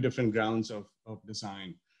 two very different grounds of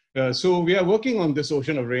design. So we are working on this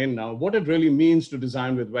ocean of rain now, what it really means to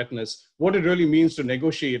design with wetness, what it really means to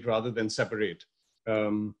negotiate rather than separate.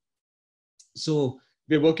 So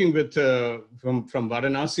we're working with, from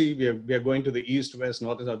Varanasi, we are going to the east, west,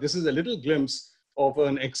 north, and south. This is a little glimpse of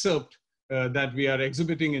an excerpt that we are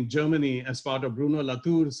exhibiting in Germany as part of Bruno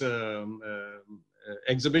Latour's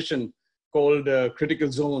exhibition called Critical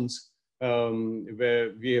Zones.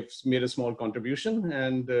 where we have made a small contribution.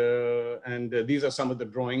 And these are some of the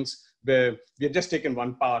drawings where we have just taken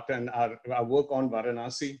one part and our work on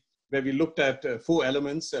Varanasi, where we looked at 4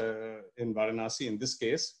 elements in Varanasi. In this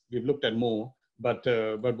case, we've looked at more, but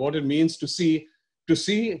what it means to see,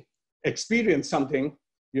 experience something,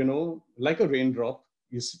 like a raindrop.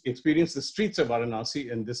 You experience the streets of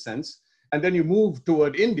Varanasi in this sense, and then you move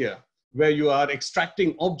toward India, where you are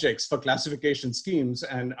extracting objects for classification schemes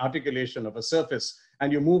and articulation of a surface,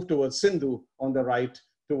 and you move towards Sindhu on the right,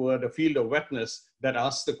 toward a field of wetness that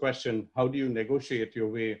asks the question: how do you negotiate your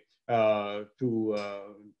way to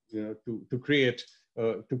create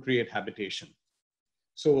habitation?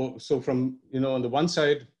 So from on the one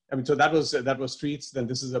side, I mean, so that was streets. Then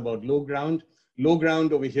this is about low ground. Low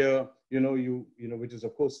ground over here, which is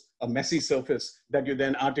of course a messy surface that you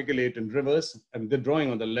then articulate in rivers. And the drawing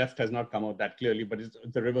on the left has not come out that clearly, but it's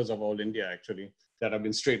the rivers of all India actually that have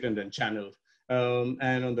been straightened and channeled.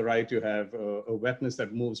 And on the right, you have a wetness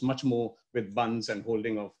that moves much more with bunds and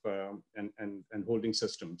holding of and holding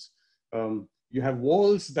systems. You have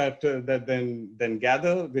walls that then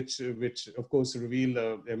gather, which of course reveal.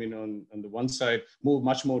 On the one side, move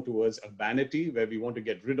much more towards urbanity, where we want to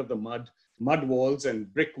get rid of the mud walls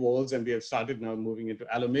and brick walls, and we have started now moving into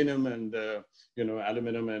aluminum and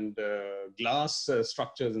glass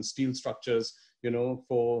structures and steel structures.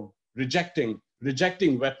 For rejecting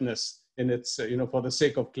wetness in its for the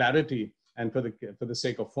sake of clarity and for the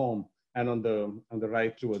sake of form. And on the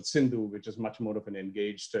right towards Sindhu, which is much more of an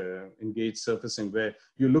engaged surfacing, where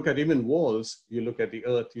you look at even walls, you look at the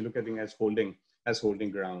earth, you look at things as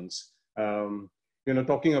holding grounds.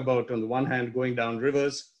 Talking about, on the one hand, going down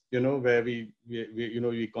rivers, where we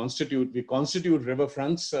constitute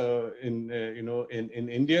riverfronts in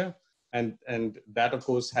India, and that of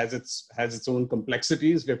course has its own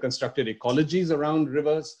complexities. We have constructed ecologies around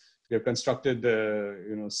rivers. We have constructed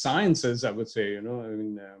sciences, I would say,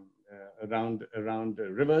 around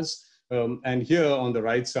rivers. And here on the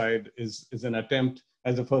right side is an attempt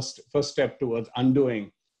as a first step towards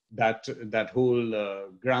undoing that whole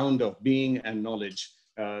ground of being and knowledge,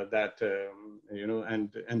 and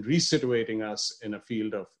resituating us in a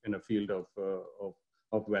field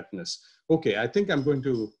of wetness. Okay, I think I'm going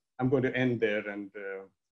to end there, and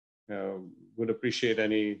would appreciate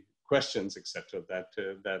any questions, etc.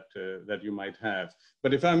 that you might have.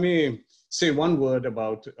 But if I may say one word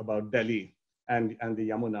about Delhi and the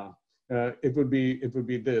Yamuna, it would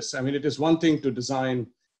be this. I mean, it is one thing to design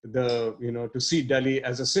to see Delhi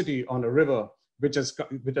as a city on a river, which has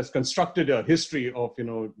constructed a history of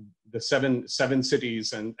the seven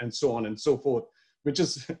cities and so on and so forth, which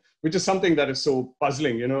is something that is so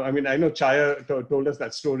puzzling. I mean, I know Chaya told us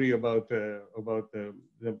that story about the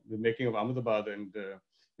making of Ahmedabad, and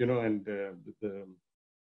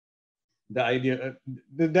the idea.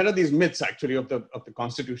 There are these myths actually of the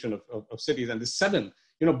constitution of cities, and the 7.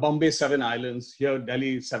 Bombay 7 islands, here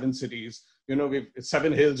Delhi 7 cities. We've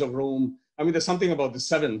 7 hills of Rome. I mean, there's something about the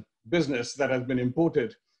 7 business that has been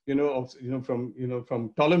imported.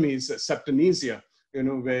 From Ptolemy's Septimesia.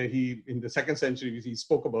 Where he, in the 2nd century, he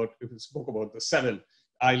spoke about the 7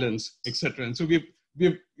 islands, etc. And so we've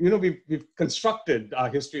constructed our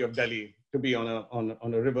history of Delhi to be on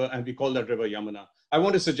a river, and we call that river Yamuna. I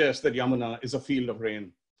want to suggest that Yamuna is a field of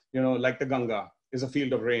rain, like the Ganga is a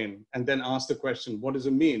field of rain, and then ask the question: what does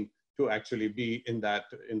it mean to actually be in that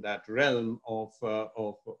realm of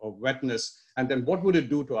wetness? And then what would it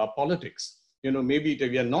do to our politics? Maybe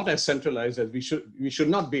we are not as centralized as we should. We should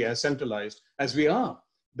not be as centralized as we are.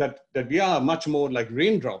 That we are much more like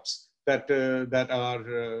raindrops that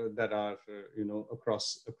are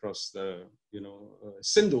across the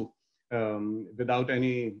Sindhu, without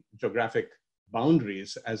any geographic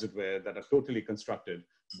boundaries, as it were, that are totally constructed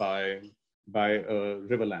by a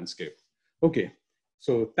river landscape. Okay,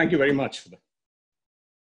 so thank you very much for that.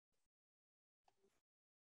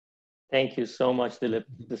 Thank you so much, Dilip.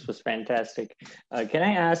 This was fantastic. Can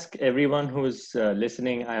I ask everyone who's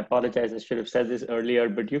listening, I apologize, I should have said this earlier,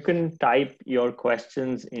 but you can type your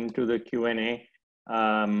questions into the Q&A.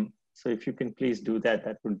 So if you can please do that,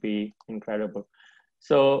 that would be incredible.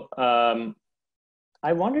 So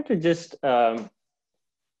I wanted to just,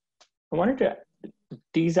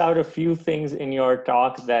 tease out a few things in your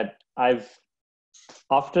talk that I've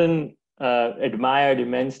often admired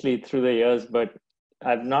immensely through the years, but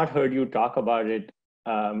I've not heard you talk about it.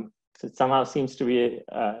 So it somehow seems to be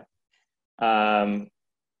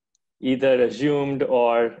either assumed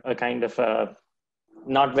or a kind of a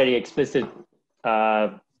not very explicit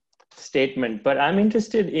statement. But I'm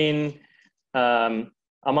interested in,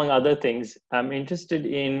 among other things, I'm interested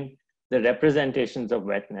in the representations of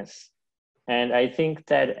wetness. And I think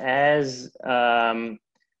that as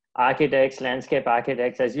architects, landscape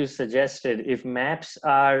architects, as you suggested, if maps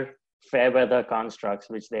are fair weather constructs,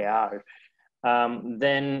 which they are,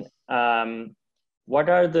 then what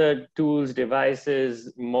are the tools,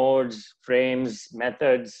 devices, modes, frames,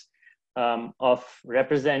 methods of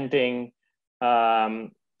representing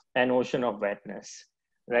an ocean of wetness,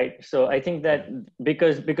 right? So I think that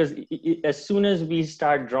because as soon as we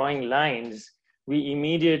start drawing lines, we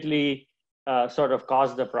immediately sort of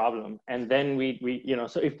cause the problem, and then we you know,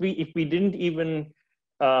 so if we didn't even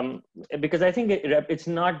because I think it's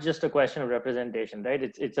not just a question of representation, right?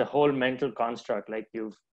 It's a whole mental construct, like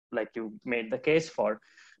you made the case for.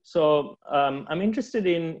 So I'm interested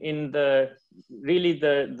in the really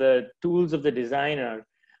the tools of the designer,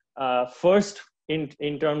 first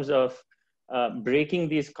in terms of breaking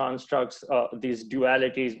these constructs, these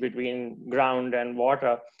dualities between ground and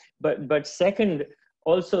water, but second,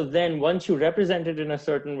 also then once you represent it in a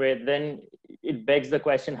certain way, then it begs the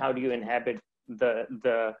question, how do you inhabit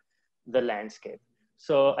the landscape?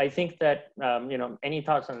 So I think that you know, any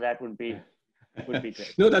thoughts on that would be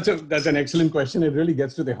great. No, that's an excellent question. It really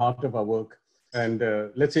gets to the heart of our work, and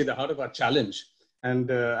let's say the heart of our challenge.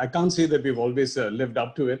 And I can't say that we've always lived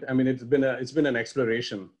up to it. I mean, it's been an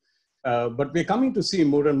exploration, but we're coming to see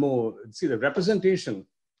more and more. See, the representation,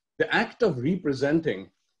 the act of representing,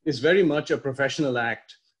 is very much a professional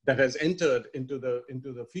act that has entered into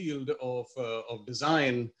the field of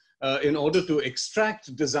design in order to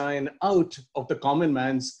extract design out of the common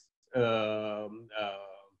man's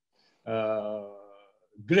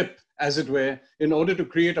grip, as it were, in order to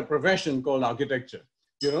create a profession called architecture,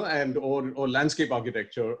 you know, and or landscape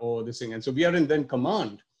architecture or this thing. And so we are in then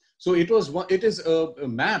command. So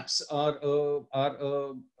maps are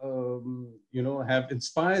you know, have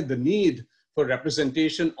inspired the need for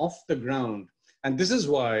representation off the ground. And this is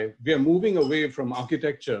why we are moving away from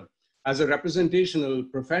architecture as a representational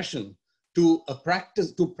profession to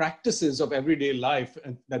practices of everyday life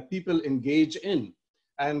that people engage in.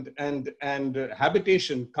 And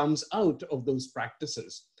habitation comes out of those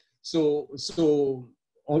practices. So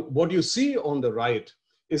what you see on the right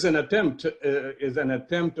is an attempt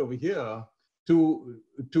over here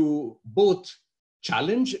to both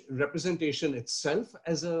challenge representation itself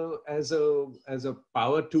as a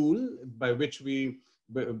power tool by which we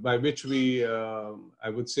I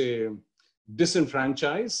would say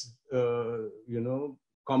disenfranchise you know,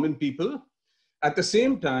 common people, at the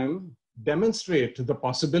same time demonstrate the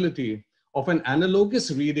possibility of an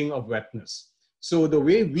analogous reading of wetness. So the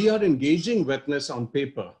way we are engaging wetness on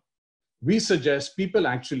paper, we suggest people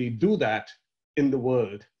actually do that in the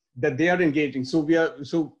world, that they are engaging. So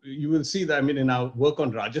you will see that, I mean, in our work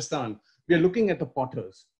on Rajasthan, we are looking at the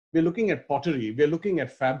potters, we're looking at pottery, we're looking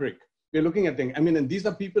at fabric, we're looking at things. I mean, and these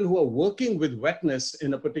are people who are working with wetness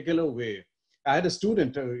in a particular way. I had a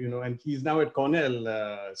student, you know, and he's now at Cornell,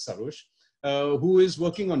 Sarosh, who is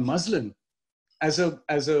working on muslin as a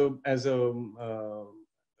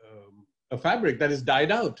fabric that is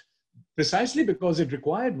dyed out precisely because it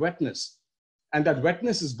required wetness. And that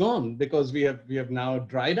wetness is gone because we have now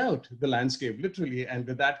dried out the landscape literally, and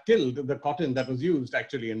with that killed the cotton that was used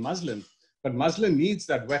actually in muslin. But muslin needs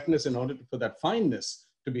that wetness in order for that fineness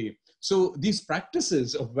to be. So these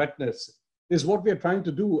practices of wetness is what we are trying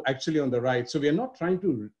to do actually on the right. So we are not trying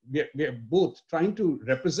to, we are both trying to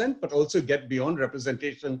represent, but also get beyond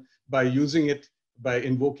representation by using it, by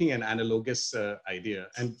invoking an analogous idea.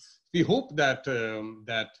 And we hope that,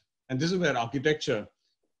 and this is where architecture,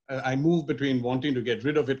 I move between wanting to get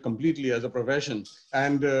rid of it completely as a profession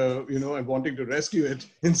and, you know, and wanting to rescue it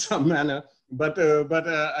in some manner. But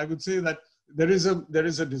I would say that there is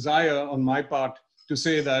a desire on my part to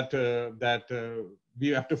say that, we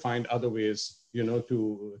have to find other ways, you know,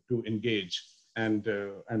 to engage and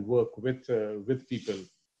work with people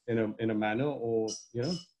in a manner, or, you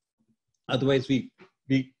know, otherwise we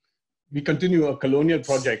continue a colonial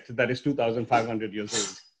project that is 2,500 years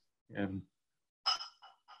old.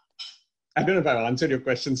 I don't know if I've answered your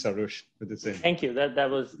question, Sarosh, with the same. Thank you. That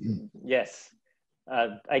was, yes.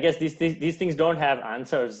 I guess these things don't have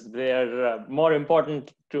answers. They're more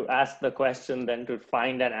important to ask the question than to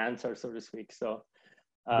find an answer, so to speak. So,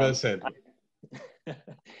 well said.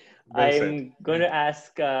 I'm going to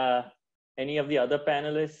ask any of the other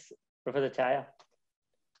panelists, Professor Chaya.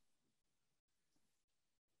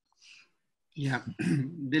 Yeah,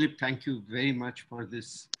 Dilip, thank you very much for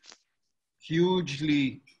this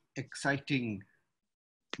hugely exciting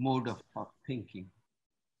mode of thinking.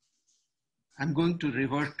 I'm going to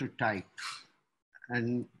revert to type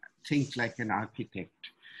and think like an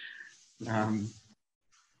architect. And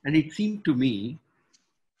it seemed to me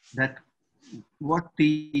that what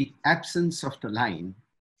the absence of the line,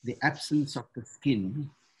 the absence of the skin,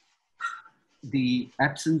 the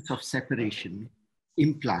absence of separation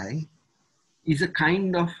imply is a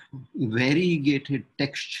kind of variegated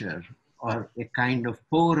texture or a kind of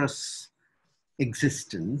porous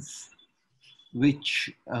existence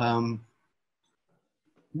which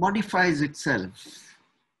modifies itself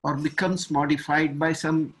or becomes modified by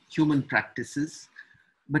some human practices,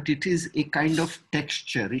 but it is a kind of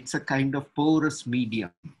texture. It's a kind of porous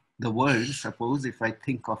medium. The world, suppose, if I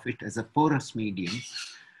think of it as a porous medium,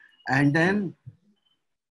 and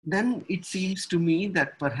then it seems to me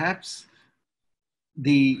that perhaps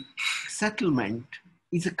the settlement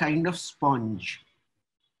is a kind of sponge.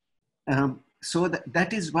 So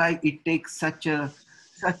that is why it takes such an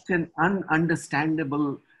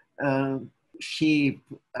ununderstandable shape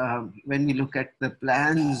when we look at the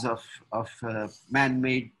plans of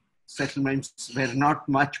man-made settlements where not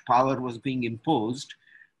much power was being imposed,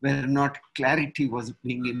 where not clarity was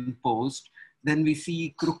being imposed. Then we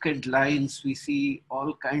see crooked lines, we see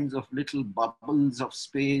all kinds of little bubbles of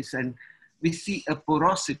space, and we see a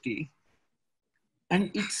porosity.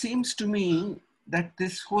 And it seems to me that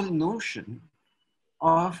this whole notion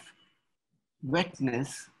of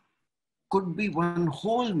wetness could be one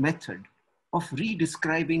whole method of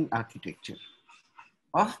redescribing architecture,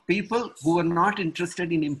 of people who are not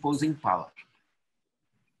interested in imposing power.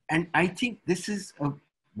 And I think this is a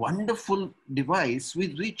wonderful device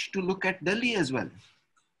with which to look at Delhi as well,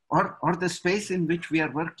 or the space in which we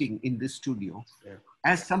are working in this studio,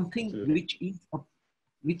 as something which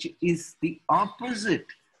is the opposite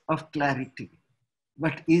of clarity,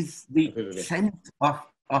 but is the sense of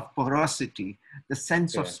porosity, the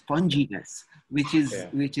sense of sponginess, which is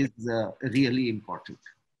really important.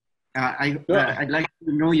 I'd like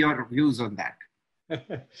to know your views on that.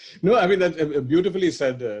 No, I mean, that's beautifully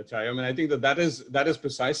said, Chai. I mean, I think that is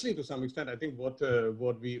precisely, to some extent, I think what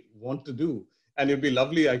we want to do. And it'd be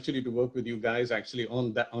lovely actually to work with you guys actually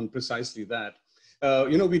on precisely that.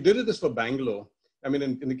 We did this for Bangalore. I mean,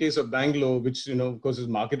 in the case of Bangalore, which, of course is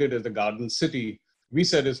marketed as the garden city, we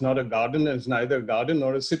said it's not a garden, it's neither a garden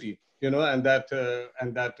nor a city, and that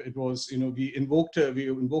it was, we invoked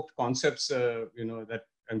concepts, that,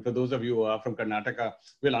 and for those of you who are from Karnataka,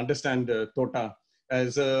 will understand Tota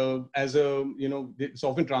as it's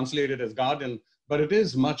often translated as garden, but it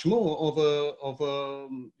is much more of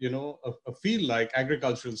a feel-like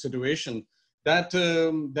agricultural situation that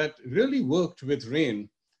really worked with rain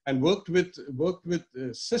and worked with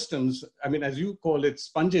systems. I mean, as you call it,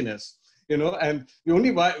 sponginess. And the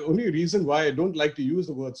only reason why I don't like to use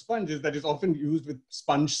the word sponge is that it's often used with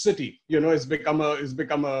sponge city. It's become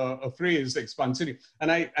a phrase like sponge city, and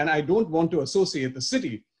I don't want to associate the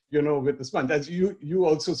city, with the sponge. As you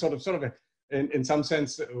also sort of in some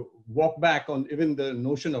sense walk back on even the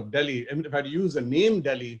notion of Delhi. I mean, if I use the name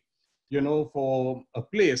Delhi, for a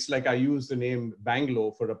place, like I use the name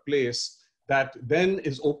Bangalore for a place that then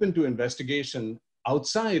is open to investigation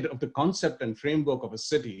outside of the concept and framework of a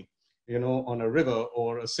city, on a river,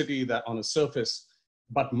 or a city that on a surface,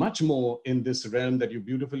 but much more in this realm that you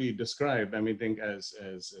beautifully described, I mean, think as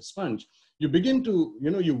a sponge. You begin to,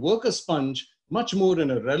 you work a sponge much more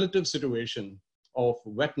in a relative situation of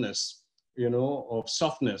wetness, of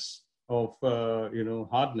softness, of,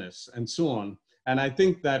 hardness, and so on. And I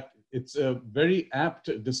think that it's a very apt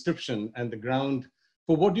description and the ground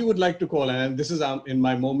for what you would like to call, and this is in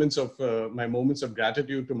my moments of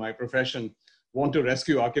gratitude to my profession, want to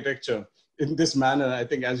rescue architecture in this manner, I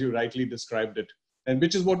think, as you rightly described it. And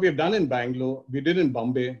which is what we have done in Bangalore, we did in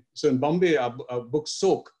Bombay. So in Bombay, our book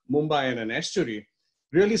Soak, Mumbai and an Estuary,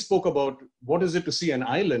 really spoke about what is it to see an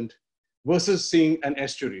island versus seeing an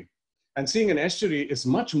estuary. And seeing an estuary is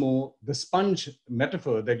much more the sponge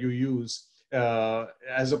metaphor that you use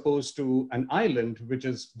as opposed to an island, which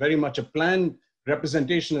is very much a planned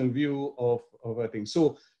representational view of a thing.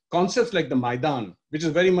 So concepts like the Maidan, which is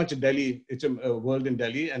very much a Delhi, it's a world in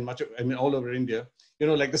Delhi and all over India,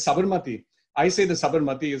 like the Sabarmati. I say the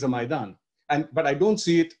Sabarmati is a Maidan, but I don't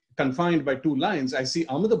see it confined by two lines. I see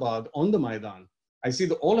Ahmedabad on the Maidan. I see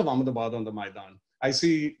all of Ahmedabad on the Maidan. I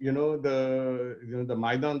see, the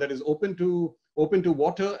Maidan that is open to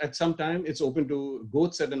water at some time. It's open to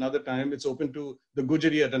goats at another time. It's open to the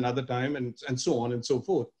Gujari at another time, and so on and so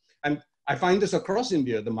forth. And I find this across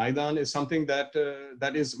India. The Maidan is something that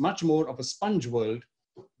is much more of a sponge world,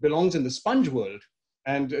 belongs in the sponge world.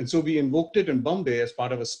 And so we invoked it in Bombay as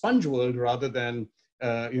part of a sponge world rather than,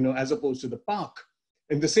 as opposed to the park.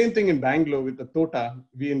 And the same thing in Bangalore with the Tota,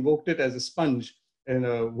 we invoked it as a sponge in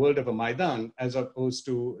a world of a Maidan as opposed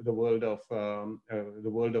to the world of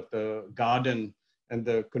the garden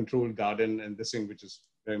the controlled garden and this thing, which is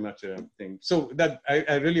very much a thing. So that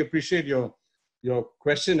I really appreciate your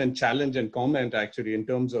question and challenge and comment actually in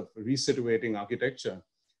terms of resituating architecture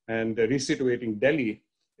and resituating Delhi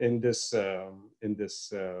in this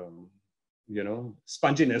you know,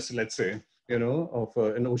 sponginess, let's say, you know, of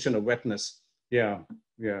an ocean of wetness. Yeah,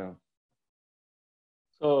 yeah.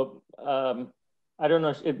 So I don't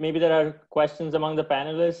know if maybe there are questions among the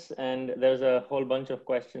panelists, and there's a whole bunch of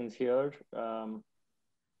questions here.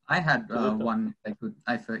 I had one,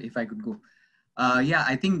 if I could go. Yeah,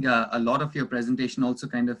 I think a lot of your presentation also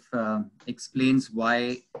kind of explains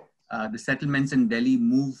why the settlements in Delhi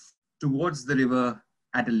move towards the river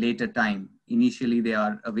at a later time. Initially, they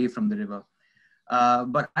are away from the river.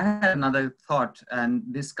 But I had another thought, and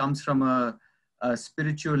this comes from a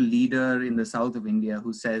spiritual leader in the south of India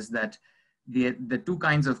who says that the two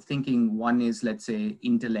kinds of thinking, one is, let's say,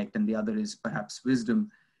 intellect, and the other is perhaps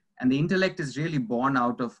wisdom. And the intellect is really born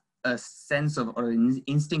out of a sense of, or an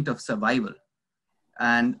instinct of survival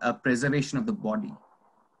and a preservation of the body.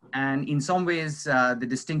 And in some ways, the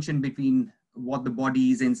distinction between what the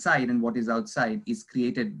body is inside and what is outside is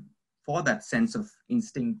created for that sense of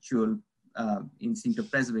instinctual instinct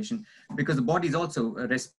of preservation, because the body is also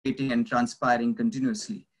respirating and transpiring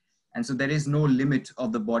continuously. And so there is no limit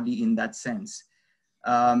of the body in that sense.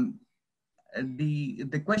 The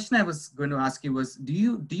question I was going to ask you was, do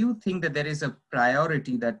you think that there is a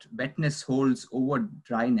priority that wetness holds over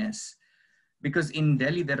dryness? Because in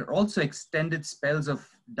Delhi, there are also extended spells of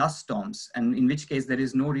dust storms, and in which case there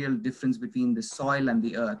is no real difference between the soil and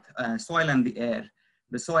the earth, soil and the air.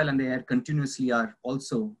 The soil and the air continuously are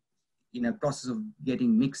also in a process of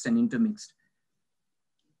getting mixed and intermixed.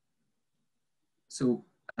 So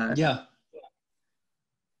yeah.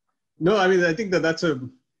 No, I mean, I think that's a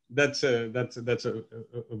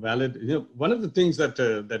valid. You know, one of the things that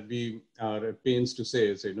that we are at pains to say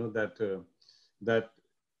is, you know, that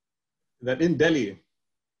in Delhi,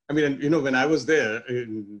 I mean, you know, when I was there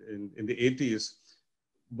in the 80s,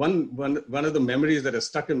 one of the memories that is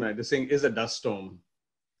stuck in my thing is a dust storm.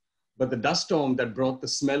 But the dust storm that brought the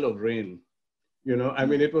smell of rain, you know, I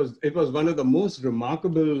mean, it was one of the most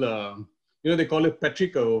remarkable, you know, they call it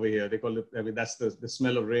petrica over here. They call it, I mean, that's the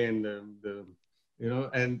smell of rain, you know,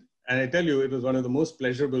 and I tell you, it was one of the most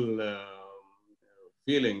pleasurable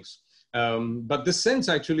feelings. But this sense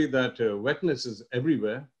actually that wetness is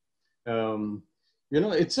everywhere, you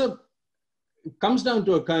know, it comes down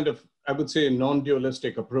to a kind of, I would say,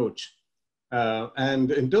 non-dualistic approach. And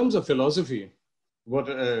in terms of philosophy, what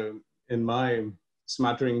in my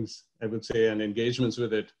smatterings, I would say, and engagements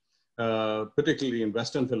with it, particularly in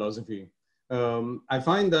Western philosophy, I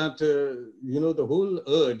find that, you know, the whole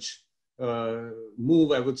urge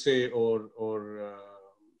move, I would say, or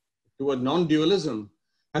toward non-dualism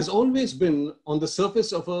has always been on the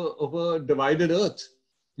surface of a divided earth,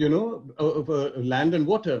 you know, of land and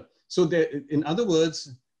water. So there, in other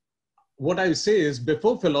words, what I say is,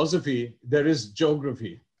 before philosophy, there is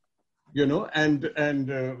geography, you know, and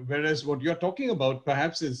whereas what you're talking about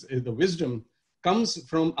perhaps is the wisdom comes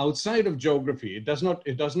from outside of geography. It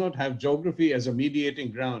does not have geography as a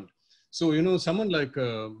mediating ground. So, you know, someone like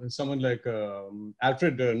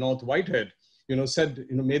Alfred North Whitehead, you know, said,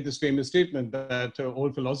 you know, made this famous statement that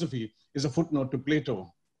all philosophy is a footnote to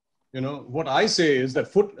Plato. You know, what I say is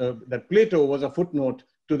that that Plato was a footnote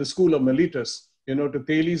to the school of Miletus, you know, to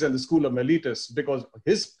Thales and the school of Miletus, because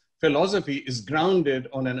his philosophy is grounded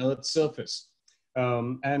on an earth's surface.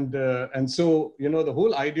 And so, you know, the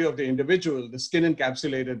whole idea of the individual, the skin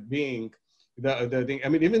encapsulated being, the thing, I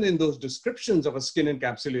mean, even in those descriptions of a skin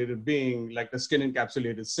encapsulated being, like the skin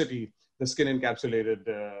encapsulated city, the skin encapsulated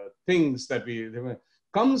things that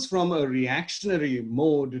comes from a reactionary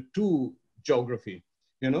mode to geography,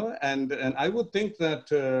 you know, and I would think that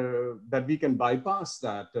that we can bypass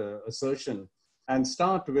that assertion and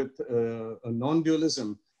start with a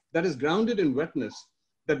non-dualism that is grounded in wetness,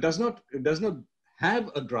 that does not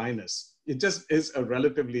have a dryness. It just is a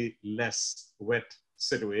relatively less wet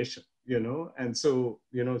situation, you know. And so,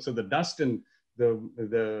 you know, so the dust in the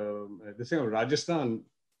thing of Rajasthan,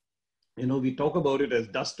 you know, we talk about it as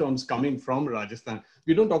dust storms coming from Rajasthan.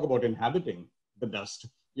 We don't talk about inhabiting the dust,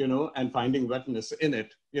 you know, and finding wetness in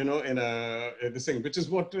it, you know, in this thing, which is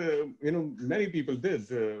what, you know, many people did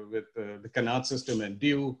with the Kannauj system and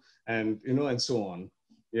Diu and, you know, and so on.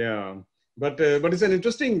 Yeah. But it's an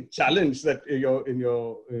interesting challenge that in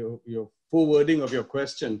your forwarding of your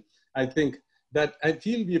question. I think that I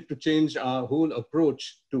feel we have to change our whole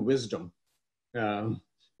approach to wisdom,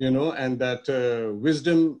 you know, and that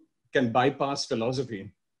wisdom can bypass philosophy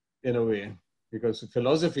in a way, because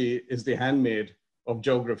philosophy is the handmaid of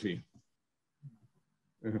geography.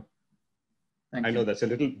 Thank I you. know that's a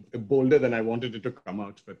little bolder than I wanted it to come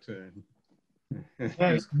out, but. He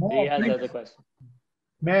has other questions.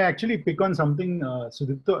 May I actually pick on something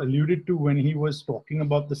Sudipto alluded to when he was talking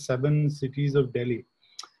about the 7 cities of Delhi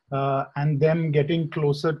and them getting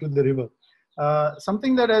closer to the river.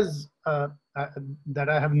 Something that that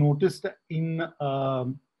I have noticed in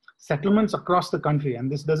settlements across the country, and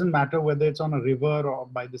this doesn't matter whether it's on a river or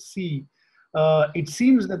by the sea, it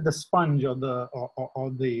seems that the sponge or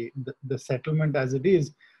the settlement as it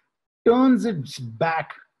is turns its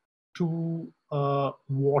back to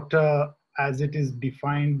water as it is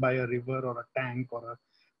defined by a river or a tank or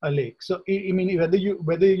a lake. So I mean,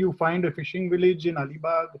 whether you find a fishing village in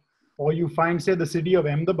Alibag or you find, say, the city of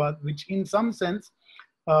Ahmedabad, which in some sense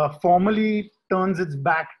formally turns its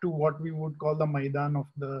back to what we would call the Maidan of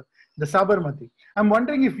the Sabarmati. I'm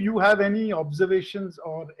wondering if you have any observations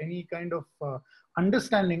or any kind of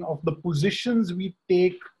understanding of the positions we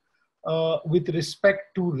take with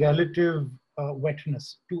respect to relative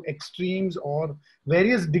wetness, to extremes or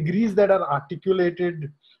various degrees that are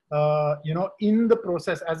articulated, in the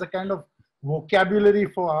process as a kind of vocabulary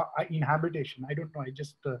for inhabitation. I don't know. I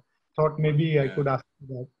just thought maybe I could ask you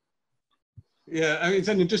that. Yeah, I mean, it's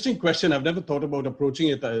an interesting question. I've never thought about approaching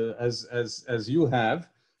it as you have.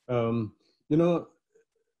 It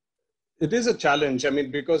is a challenge. I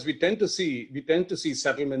mean, because we tend to see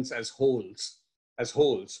settlements as wholes,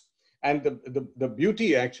 and the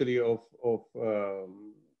beauty actually of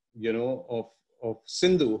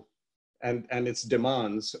Sindhu and its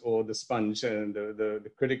demands, or the sponge and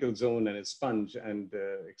the critical zone and its sponge and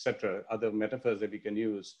etc. Other metaphors that we can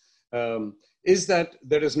use, is that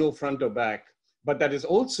there is no front or back, but that is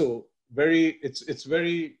also it's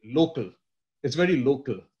very local. It's very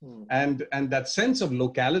local, and that sense of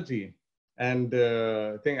locality. And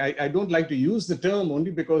I don't like to use the term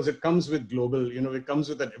only because it comes with global, it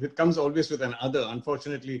comes always with an other.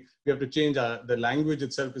 Unfortunately, we have to change the language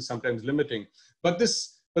itself is sometimes limiting. But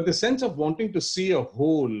the sense of wanting to see a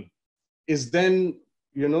whole is then,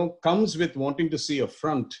 comes with wanting to see a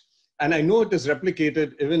front. And I know it is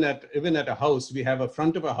replicated even at a house. We have a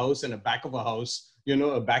front of a house and a back of a house,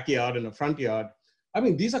 a backyard and a front yard. I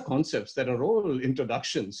mean, these are concepts that are all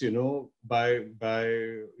introductions, by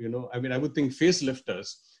I mean, I would think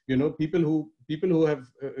facelifters, people who have,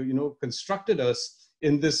 constructed us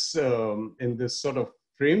in this sort of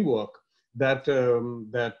framework that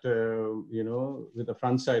with a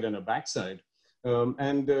front side and a back side.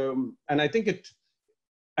 And I think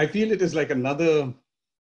I feel it is like another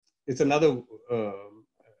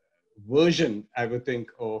version, I would think,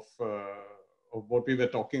 of what we were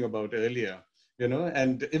talking about earlier.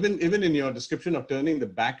 And even in your description of turning the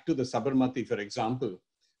back to the Sabarmati, for example,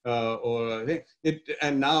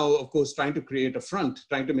 and now, of course, trying to create a front,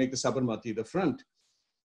 trying to make the Sabarmati the front,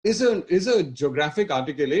 is a geographic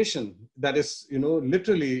articulation that is,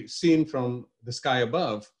 literally seen from the sky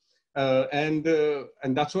above, and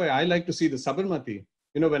that's why I like to see the Sabarmati.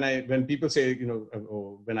 When people say,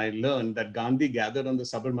 or when I learn that Gandhi gathered on the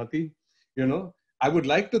Sabarmati, I would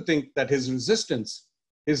like to think that his resistance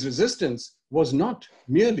was not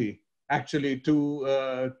merely actually to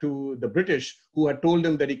the British, who had told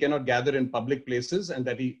him that he cannot gather in public places, and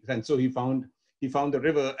so he found the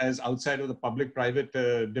river as outside of the public-private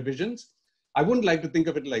divisions. I wouldn't like to think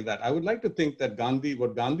of it like that. I would like to think that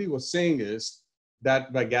what Gandhi was saying is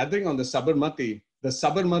that by gathering on the Sabarmati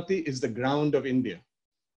is the ground of India,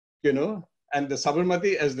 and the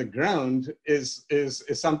Sabarmati as the ground is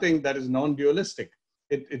something that is non-dualistic.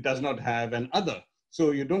 It does not have an other.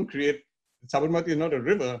 So you don't create, Sabarmati is not a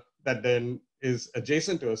river that then is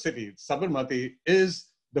adjacent to a city. Sabarmati is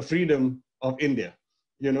the freedom of India,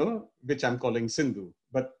 which I'm calling Sindhu.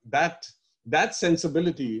 But that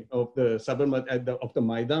sensibility of the Sabarmati, of the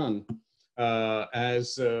Maidan,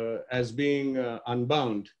 as being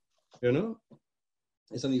unbound,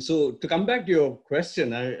 is something. So to come back to your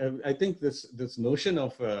question, I think this notion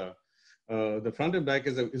of the front and back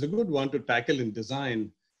is a good one to tackle in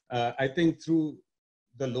design. I think through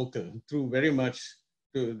the local, through very much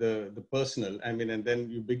to the personal. I mean, and then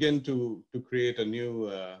you begin to create a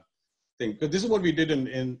new thing. Because this is what we did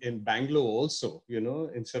in Bangalore also,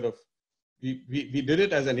 instead of, we did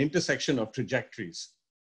it as an intersection of trajectories.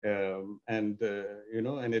 And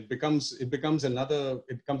it becomes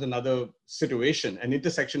another situation. An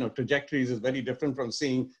intersection of trajectories is very different from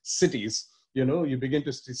seeing cities. You begin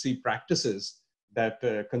to see practices that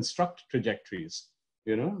construct trajectories.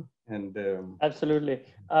 you know, and Absolutely.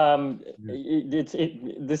 yeah.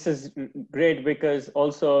 This is great because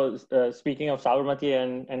also speaking of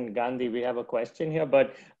Sabarmati and Gandhi, we have a question here,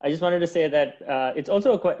 but I just wanted to say that it's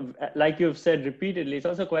also, like you've said repeatedly, it's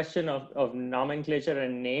also a question of nomenclature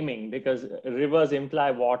and naming, because rivers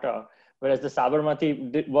imply water, whereas the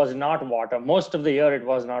Sabarmati was not water. Most of the year it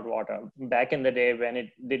was not water back in the day when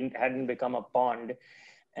it hadn't become a pond.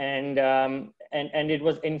 And it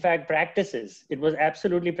was in fact practices. It was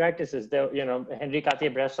absolutely practices. There, Henri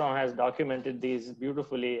Cartier-Bresson has documented these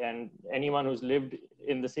beautifully, and anyone who's lived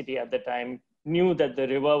in the city at the time knew that the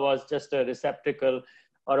river was just a receptacle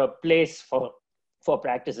or a place for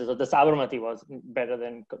practices, or the Sabarmati was better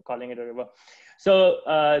than calling it a river. So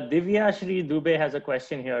Divya Shri Dubey has a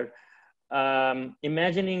question here.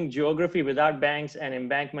 Imagining geography without banks and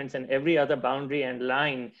embankments and every other boundary and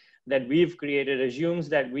line that we've created assumes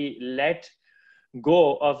that we let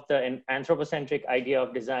go of the anthropocentric idea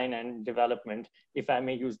of design and development, if I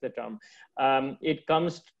may use the term. It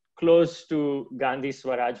comes close to Gandhi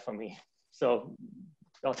Swaraj for me. So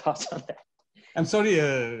your thoughts on that? I'm sorry,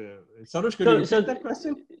 Sarosh, could you repeat that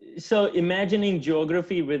question? So imagining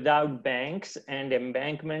geography without banks and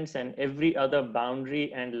embankments and every other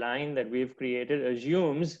boundary and line that we've created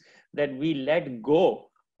assumes that we let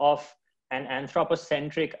go of an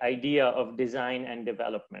anthropocentric idea of design and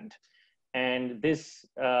development. And this,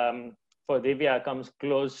 for Divya, comes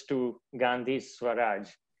close to Gandhi's Swaraj.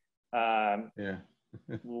 Yeah.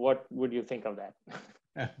 What would you think of that?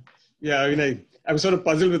 Yeah, I mean, I'm sort of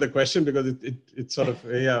puzzled with the question because it's sort of,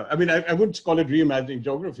 yeah. I mean, I wouldn't call it reimagining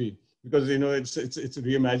geography because, it's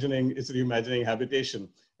reimagining habitation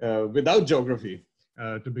without geography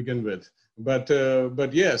to begin with. But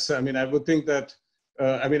yes, I mean, I would think that,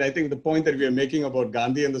 I think the point that we are making about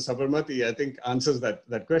Gandhi and the Sabarmati, I think answers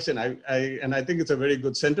that question. And I think it's a very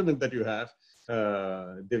good sentiment that you have,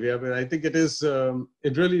 Divya, but I think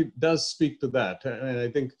it really does speak to that. And I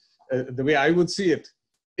think the way I would see it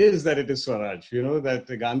is that it is Swaraj,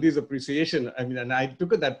 that Gandhi's appreciation. I mean, and I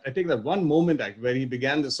take that one moment where he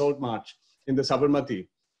began the salt march in the Sabarmati,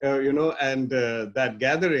 and that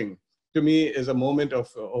gathering to me is a moment of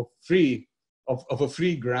a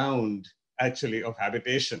free ground, actually, of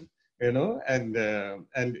habitation, and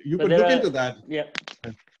you could look into that. Yeah.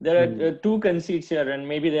 There are two conceits here, and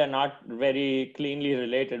maybe they are not very cleanly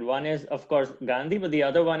related. One is, of course, Gandhi, but the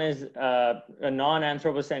other one is a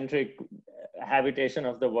non-anthropocentric habitation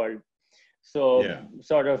of the world. So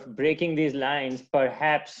sort of breaking these lines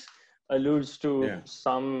perhaps alludes to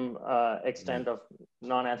some extent of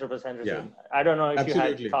non-anthropocentrism. Yeah. I don't know if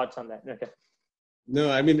Absolutely. you had thoughts on that. Okay.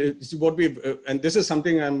 No, I mean, it's what we've, and this is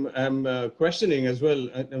something I'm questioning as well.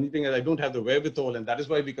 Only thing is I don't have the wherewithal, and that is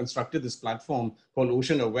why we constructed this platform called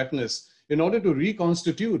Ocean of Wetness, in order to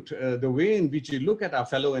reconstitute the way in which we look at our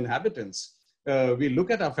fellow inhabitants. We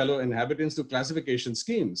look at our fellow inhabitants through classification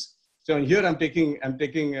schemes. So here I'm taking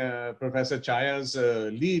Professor Chaya's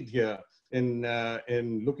lead here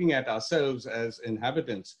in looking at ourselves as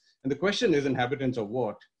inhabitants. And the question is, inhabitants of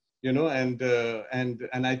what? And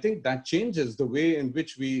I think that changes the way in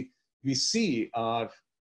which we see our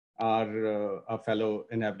fellow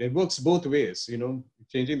inhabitants. It works both ways,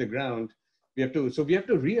 changing the ground. We have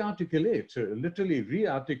to re-articulate, literally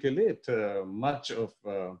re-articulate much of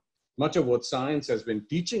what science has been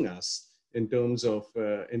teaching us in terms of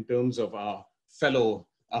our fellow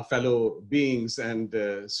beings.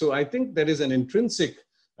 And so I think there is an intrinsic,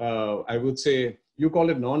 I would say, you call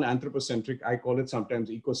it non-anthropocentric, I call it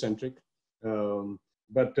sometimes ecocentric,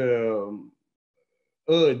 but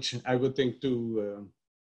urge, I would think, to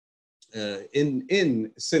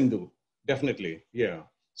in Sindhu, definitely, yeah.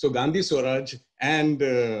 So Gandhi Swaraj and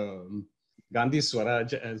Gandhi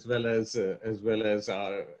Swaraj, as well as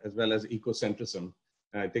ecocentrism,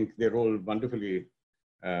 I think they're all wonderfully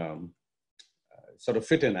sort of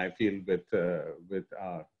fit in, I feel,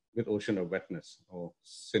 with Ocean of Wetness or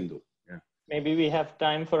Sindhu. Yeah. Maybe we have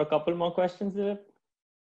time for a couple more questions, Dilip.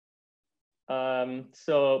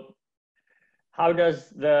 So how does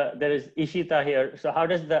there is Ishita here. So how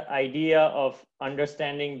does the idea of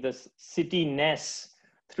understanding the city-ness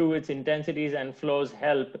through its intensities and flows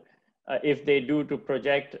help, if they do, to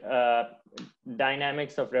project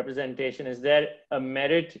dynamics of representation? Is there a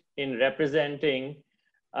merit in representing,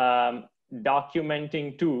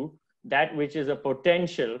 documenting to that which is a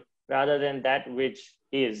potential rather than that which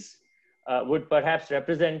is? Would perhaps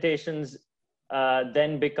representations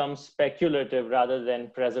then become speculative rather than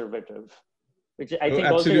preservative? Which I think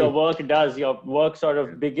also your work does. Your work sort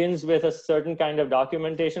of begins with a certain kind of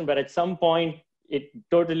documentation, but at some point it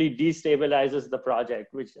totally destabilizes the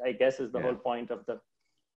project, which I guess is the whole point of the...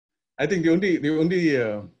 I think I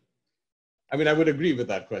mean, I would agree with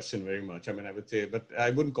that question very much. I mean, I would say, but I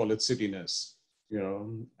wouldn't call it cityness. You know,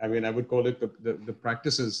 I mean, I would call it the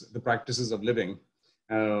practices of living.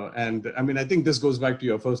 And I mean, I think this goes back to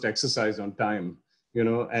your first exercise on time. You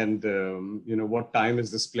know, and you know, what time is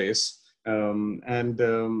this place?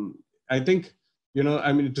 I think, you know,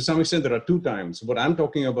 I mean, to some extent, there are two times. What I'm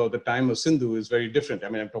talking about, the time of Sindhu, is very different. I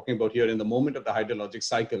mean, I'm talking about here in the moment of the hydrologic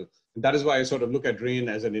cycle. And that is why I sort of look at rain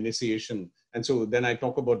as an initiation. And so then I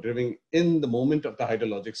talk about living in the moment of the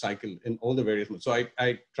hydrologic cycle in all the various modes. So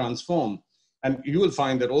I transform, and you will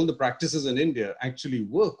find that all the practices in India actually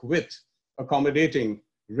work with accommodating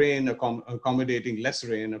rain, accommodating less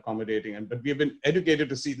rain, but we've been educated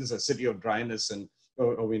to see this as a city of dryness and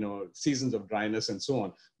or you know, seasons of dryness and so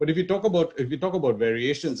on. But if you talk about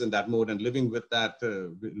variations in that mode and living with that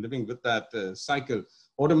cycle,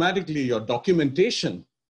 automatically your documentation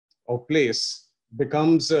of place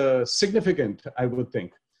becomes significant, I would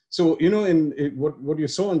think. So, you know, what you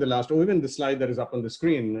saw in the last, or even the slide that is up on the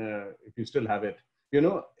screen, if you still have it, you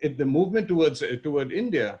know, the movement toward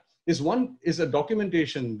India is a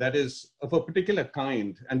documentation that is of a particular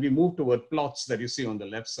kind, and we move toward plots that you see on the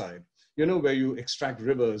left side. You know, where you extract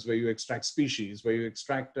rivers, where you extract species, where you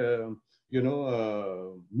extract,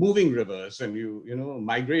 moving rivers and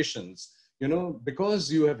migrations, you know,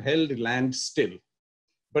 because you have held land still.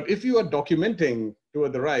 But if you are documenting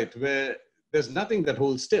toward the right, where there's nothing that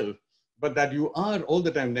holds still, but that you are all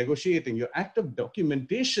the time negotiating, your act of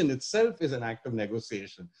documentation itself is an act of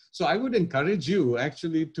negotiation. So I would encourage you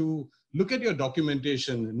actually to look at your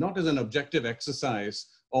documentation, not as an objective exercise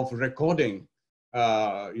of recording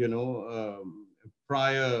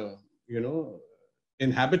prior,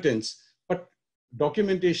 inhabitants, but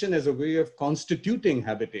documentation as a way of constituting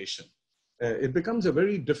habitation. It becomes a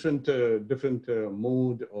very different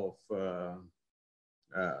mode of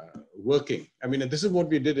working. I mean, this is what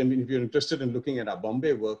we did. I mean, if you're interested in looking at our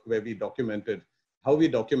Bombay work, where we documented how we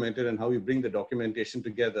documented and how we bring the documentation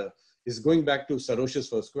together, is going back to Sarosha's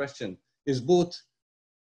first question, is both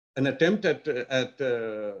an attempt at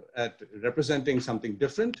representing something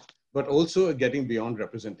different, but also getting beyond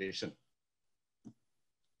representation.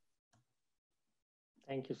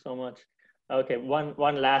 Thank you so much. Okay,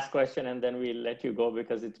 one last question, and then we'll let you go,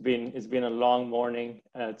 because it's been a long morning.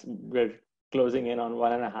 We're closing in on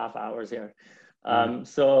 1.5 hours here.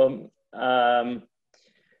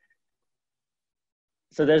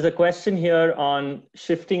 So there's a question here on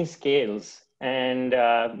shifting scales and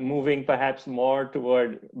moving perhaps more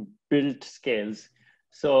toward built scales.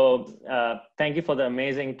 So thank you for the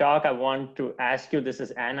amazing talk. I want to ask you, this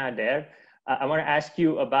is Anna Dare. I want to ask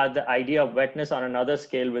you about the idea of wetness on another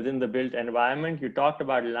scale within the built environment. You talked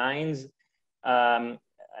about lines, and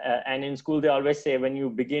in school they always say when you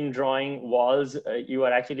begin drawing walls, you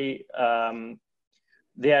are actually,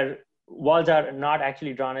 walls are not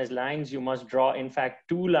actually drawn as lines. You must draw, in fact,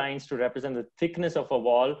 2 lines to represent the thickness of a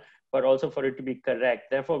wall, but also for it to be correct.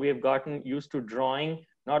 Therefore, we have gotten used to drawing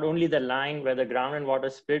not only the line where the ground and water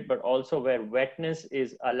split, but also where wetness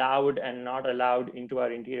is allowed and not allowed into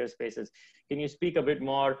our interior spaces. Can you speak a bit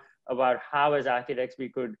more about how, as architects, we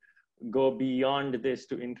could go beyond this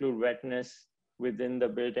to include wetness within the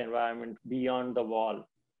built environment, beyond the wall?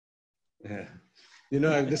 Yeah. You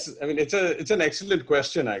know, it's an excellent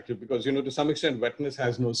question, actually, because, you know, to some extent, wetness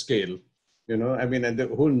has no scale. You know, I mean, and the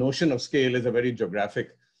whole notion of scale is a very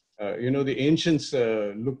geographic. You know, the ancients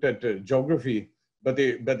looked at geography, but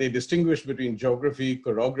they distinguished between geography,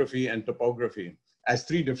 chorography, and topography as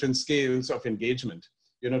 3 different scales of engagement.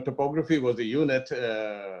 You know, topography was the unit,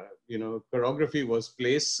 you know, chorography was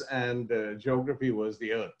place, and geography was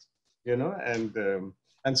the earth. You know,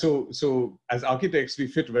 and so as architects, we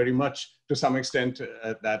fit very much to some extent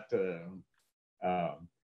at that.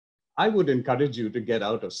 I would encourage you to get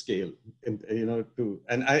out of scale, and, you know,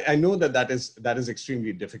 and I know that is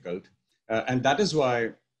extremely difficult, and that is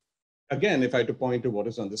why, again, if I had to point to what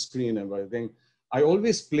is on the screen and everything, I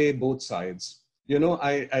always play both sides. You know,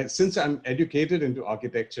 since I'm educated into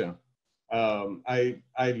architecture,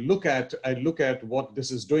 I look at what this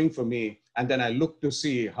is doing for me, and then I look to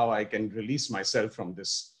see how I can release myself from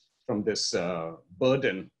this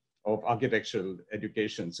burden of architectural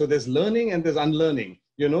education. So there's learning and there's unlearning,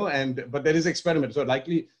 you know, but there is experiment. So like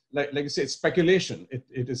you say, it's speculation.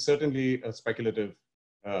 It is certainly a speculative,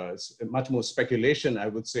 much more speculation, I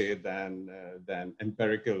would say, than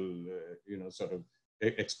empirical, you know, sort of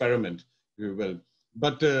experiment, if you will.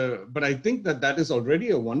 But I think that is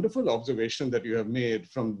already a wonderful observation that you have made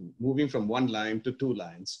from moving from 1 line to 2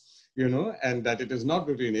 lines, you know, and that it is not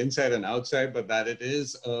between inside and outside, but that it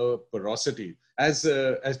is a porosity, as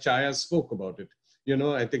Chaya spoke about it.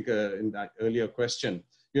 I think in that earlier question,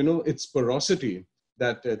 it's porosity,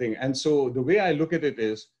 that thing. And so the way I look at it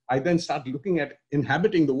is, I then start looking at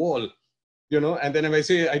inhabiting the wall, and then if I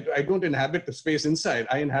say, I don't inhabit the space inside,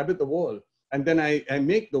 I inhabit the wall. And then I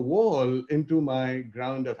make the wall into my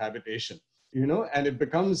ground of habitation, and it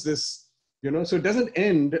becomes this, so it doesn't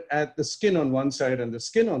end at the skin on one side and the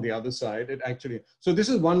skin on the other side. It actually, so this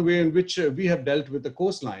is one way in which we have dealt with the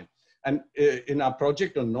coastline. And in our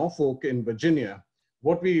project on Norfolk in Virginia,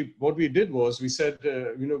 what we did was we said,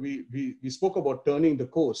 we spoke about turning the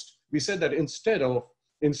coast. We said that instead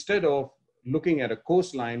of looking at a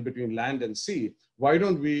coastline between land and sea, why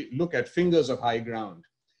don't we look at fingers of high ground?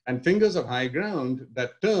 And fingers of high ground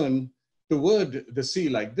that turn toward the sea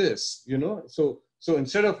like this, so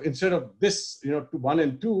instead of this, 1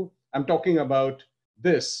 and 2, I'm talking about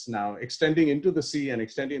this now, extending into the sea and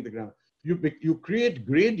extending the ground. You create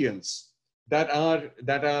gradients that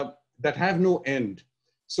have no end.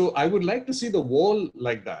 So I would like to see the wall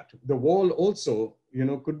like that. The wall also,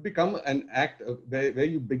 could become an act of where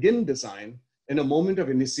you begin design in a moment of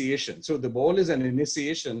initiation. So the wall is an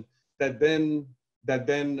initiation that then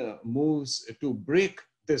moves to break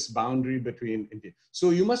this boundary between India.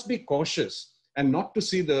 So you must be cautious and not to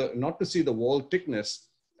see the wall thickness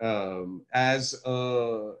as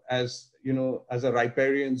a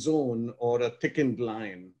riparian zone or a thickened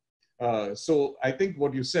line. So I think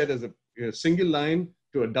what you said is a single line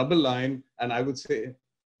to a double line, and I would say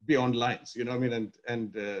beyond lines,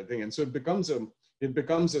 and so it becomes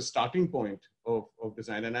a starting point of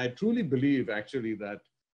design. And I truly believe actually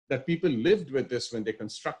that people lived with this when they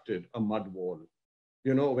constructed a mud wall.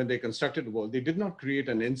 When they constructed a wall, they did not create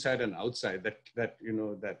an inside and outside that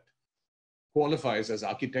qualifies as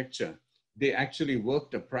architecture. They actually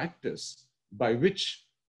worked a practice by which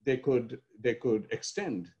they could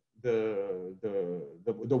extend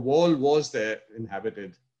the wall was their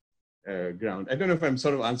inhabited ground. I don't know if I'm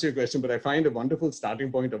sort of answering your question, but I find a wonderful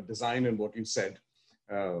starting point of design in what you said.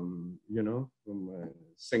 From a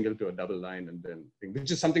single to a double line, and then which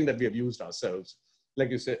is something that we have used ourselves.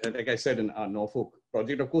 Like I said in our Norfolk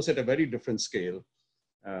project, of course, at a very different scale.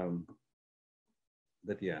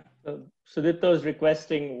 But yeah. Sudipta was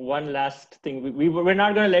requesting one last thing. We're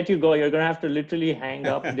not going to let you go. You're going to have to literally hang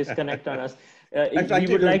up, disconnect on us.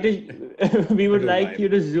 We would like you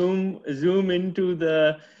to zoom into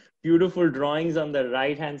the beautiful drawings on the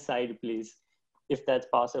right-hand side, please, if that's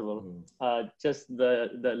possible. Just the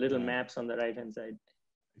little maps on the right-hand side.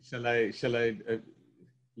 Shall I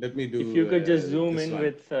let me do. If you could just zoom in one.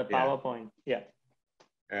 with PowerPoint. Yeah.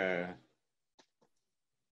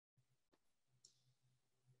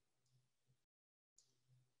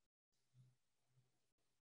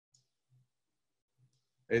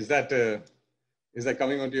 Is that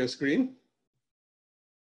coming onto your screen?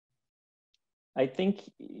 I think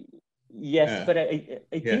yes, but I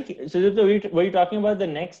think so. Were you talking about the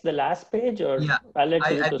last page, or I'll let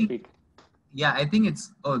Sudipta speak? Yeah, I think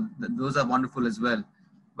it's those are wonderful as well.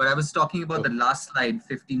 But I was talking about the last slide,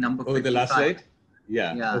 50, number 55. Oh, the last slide?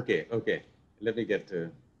 Yeah. Okay. Let me get to.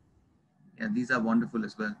 Yeah, these are wonderful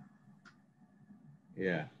as well.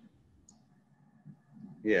 Yeah.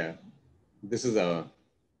 This is our.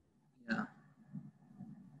 Yeah.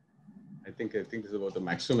 I think this is about the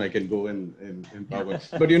maximum I can go in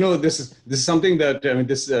PowerPoint. But this is something that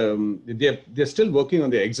they're still working on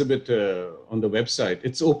the exhibit on the website.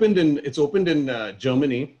 It's opened in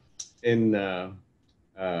Germany, in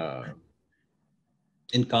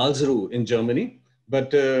Karlsruhe in Germany.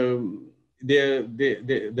 But the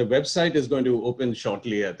website is going to open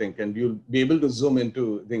shortly, I think, and you'll be able to zoom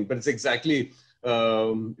into things. But it's exactly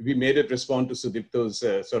we made it respond to Sudipta's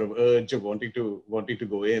sort of urge of wanting to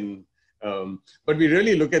go in. But we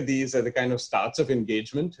really look at these as the kind of starts of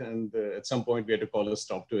engagement, and at some point we had to call a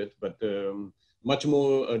stop to it. But much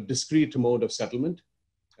more a discrete mode of settlement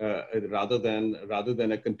rather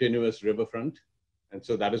than a continuous riverfront, and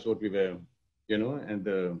so that is what we were,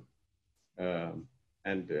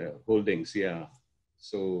 and holdings, yeah.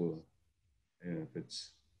 So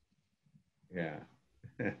it's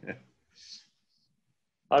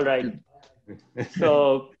All right.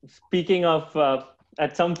 So speaking of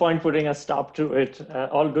at some point putting a stop to it,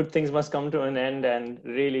 all good things must come to an end. And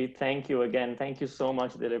really, thank you again. Thank you so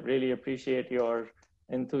much, Dilip. Really appreciate your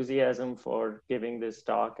enthusiasm for giving this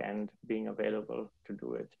talk and being available to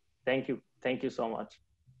do it. Thank you. Thank you so much.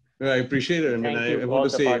 I appreciate it. Thank you, all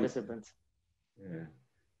the participants. Yeah.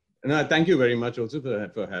 No, thank you very much also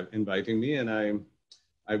for inviting me. And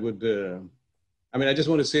I would, I just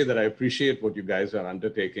want to say that I appreciate what you guys are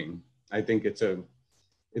undertaking. I think it's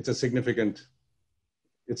a significant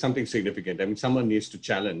it's something significant. I mean, someone needs to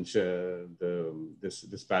challenge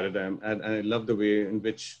this paradigm, and I love the way in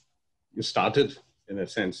which you started, in a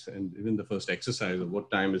sense, and even the first exercise of what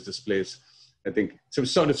time is this place. I think so. It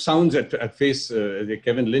sort of sounds at face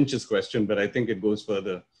Kevin Lynch's question, but I think it goes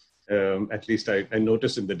further. At least I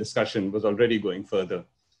noticed in the discussion was already going further.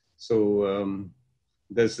 So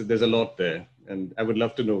there's a lot there, and I would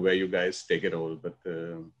love to know where you guys take it all.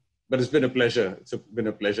 But it's been a pleasure. It's been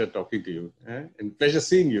a pleasure talking to you, and pleasure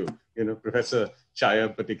seeing you. You know, Professor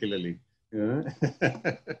Chaya particularly. Yeah.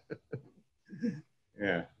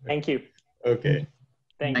 Yeah. Thank you. Okay.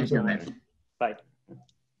 Thank you so much. Very much. Bye.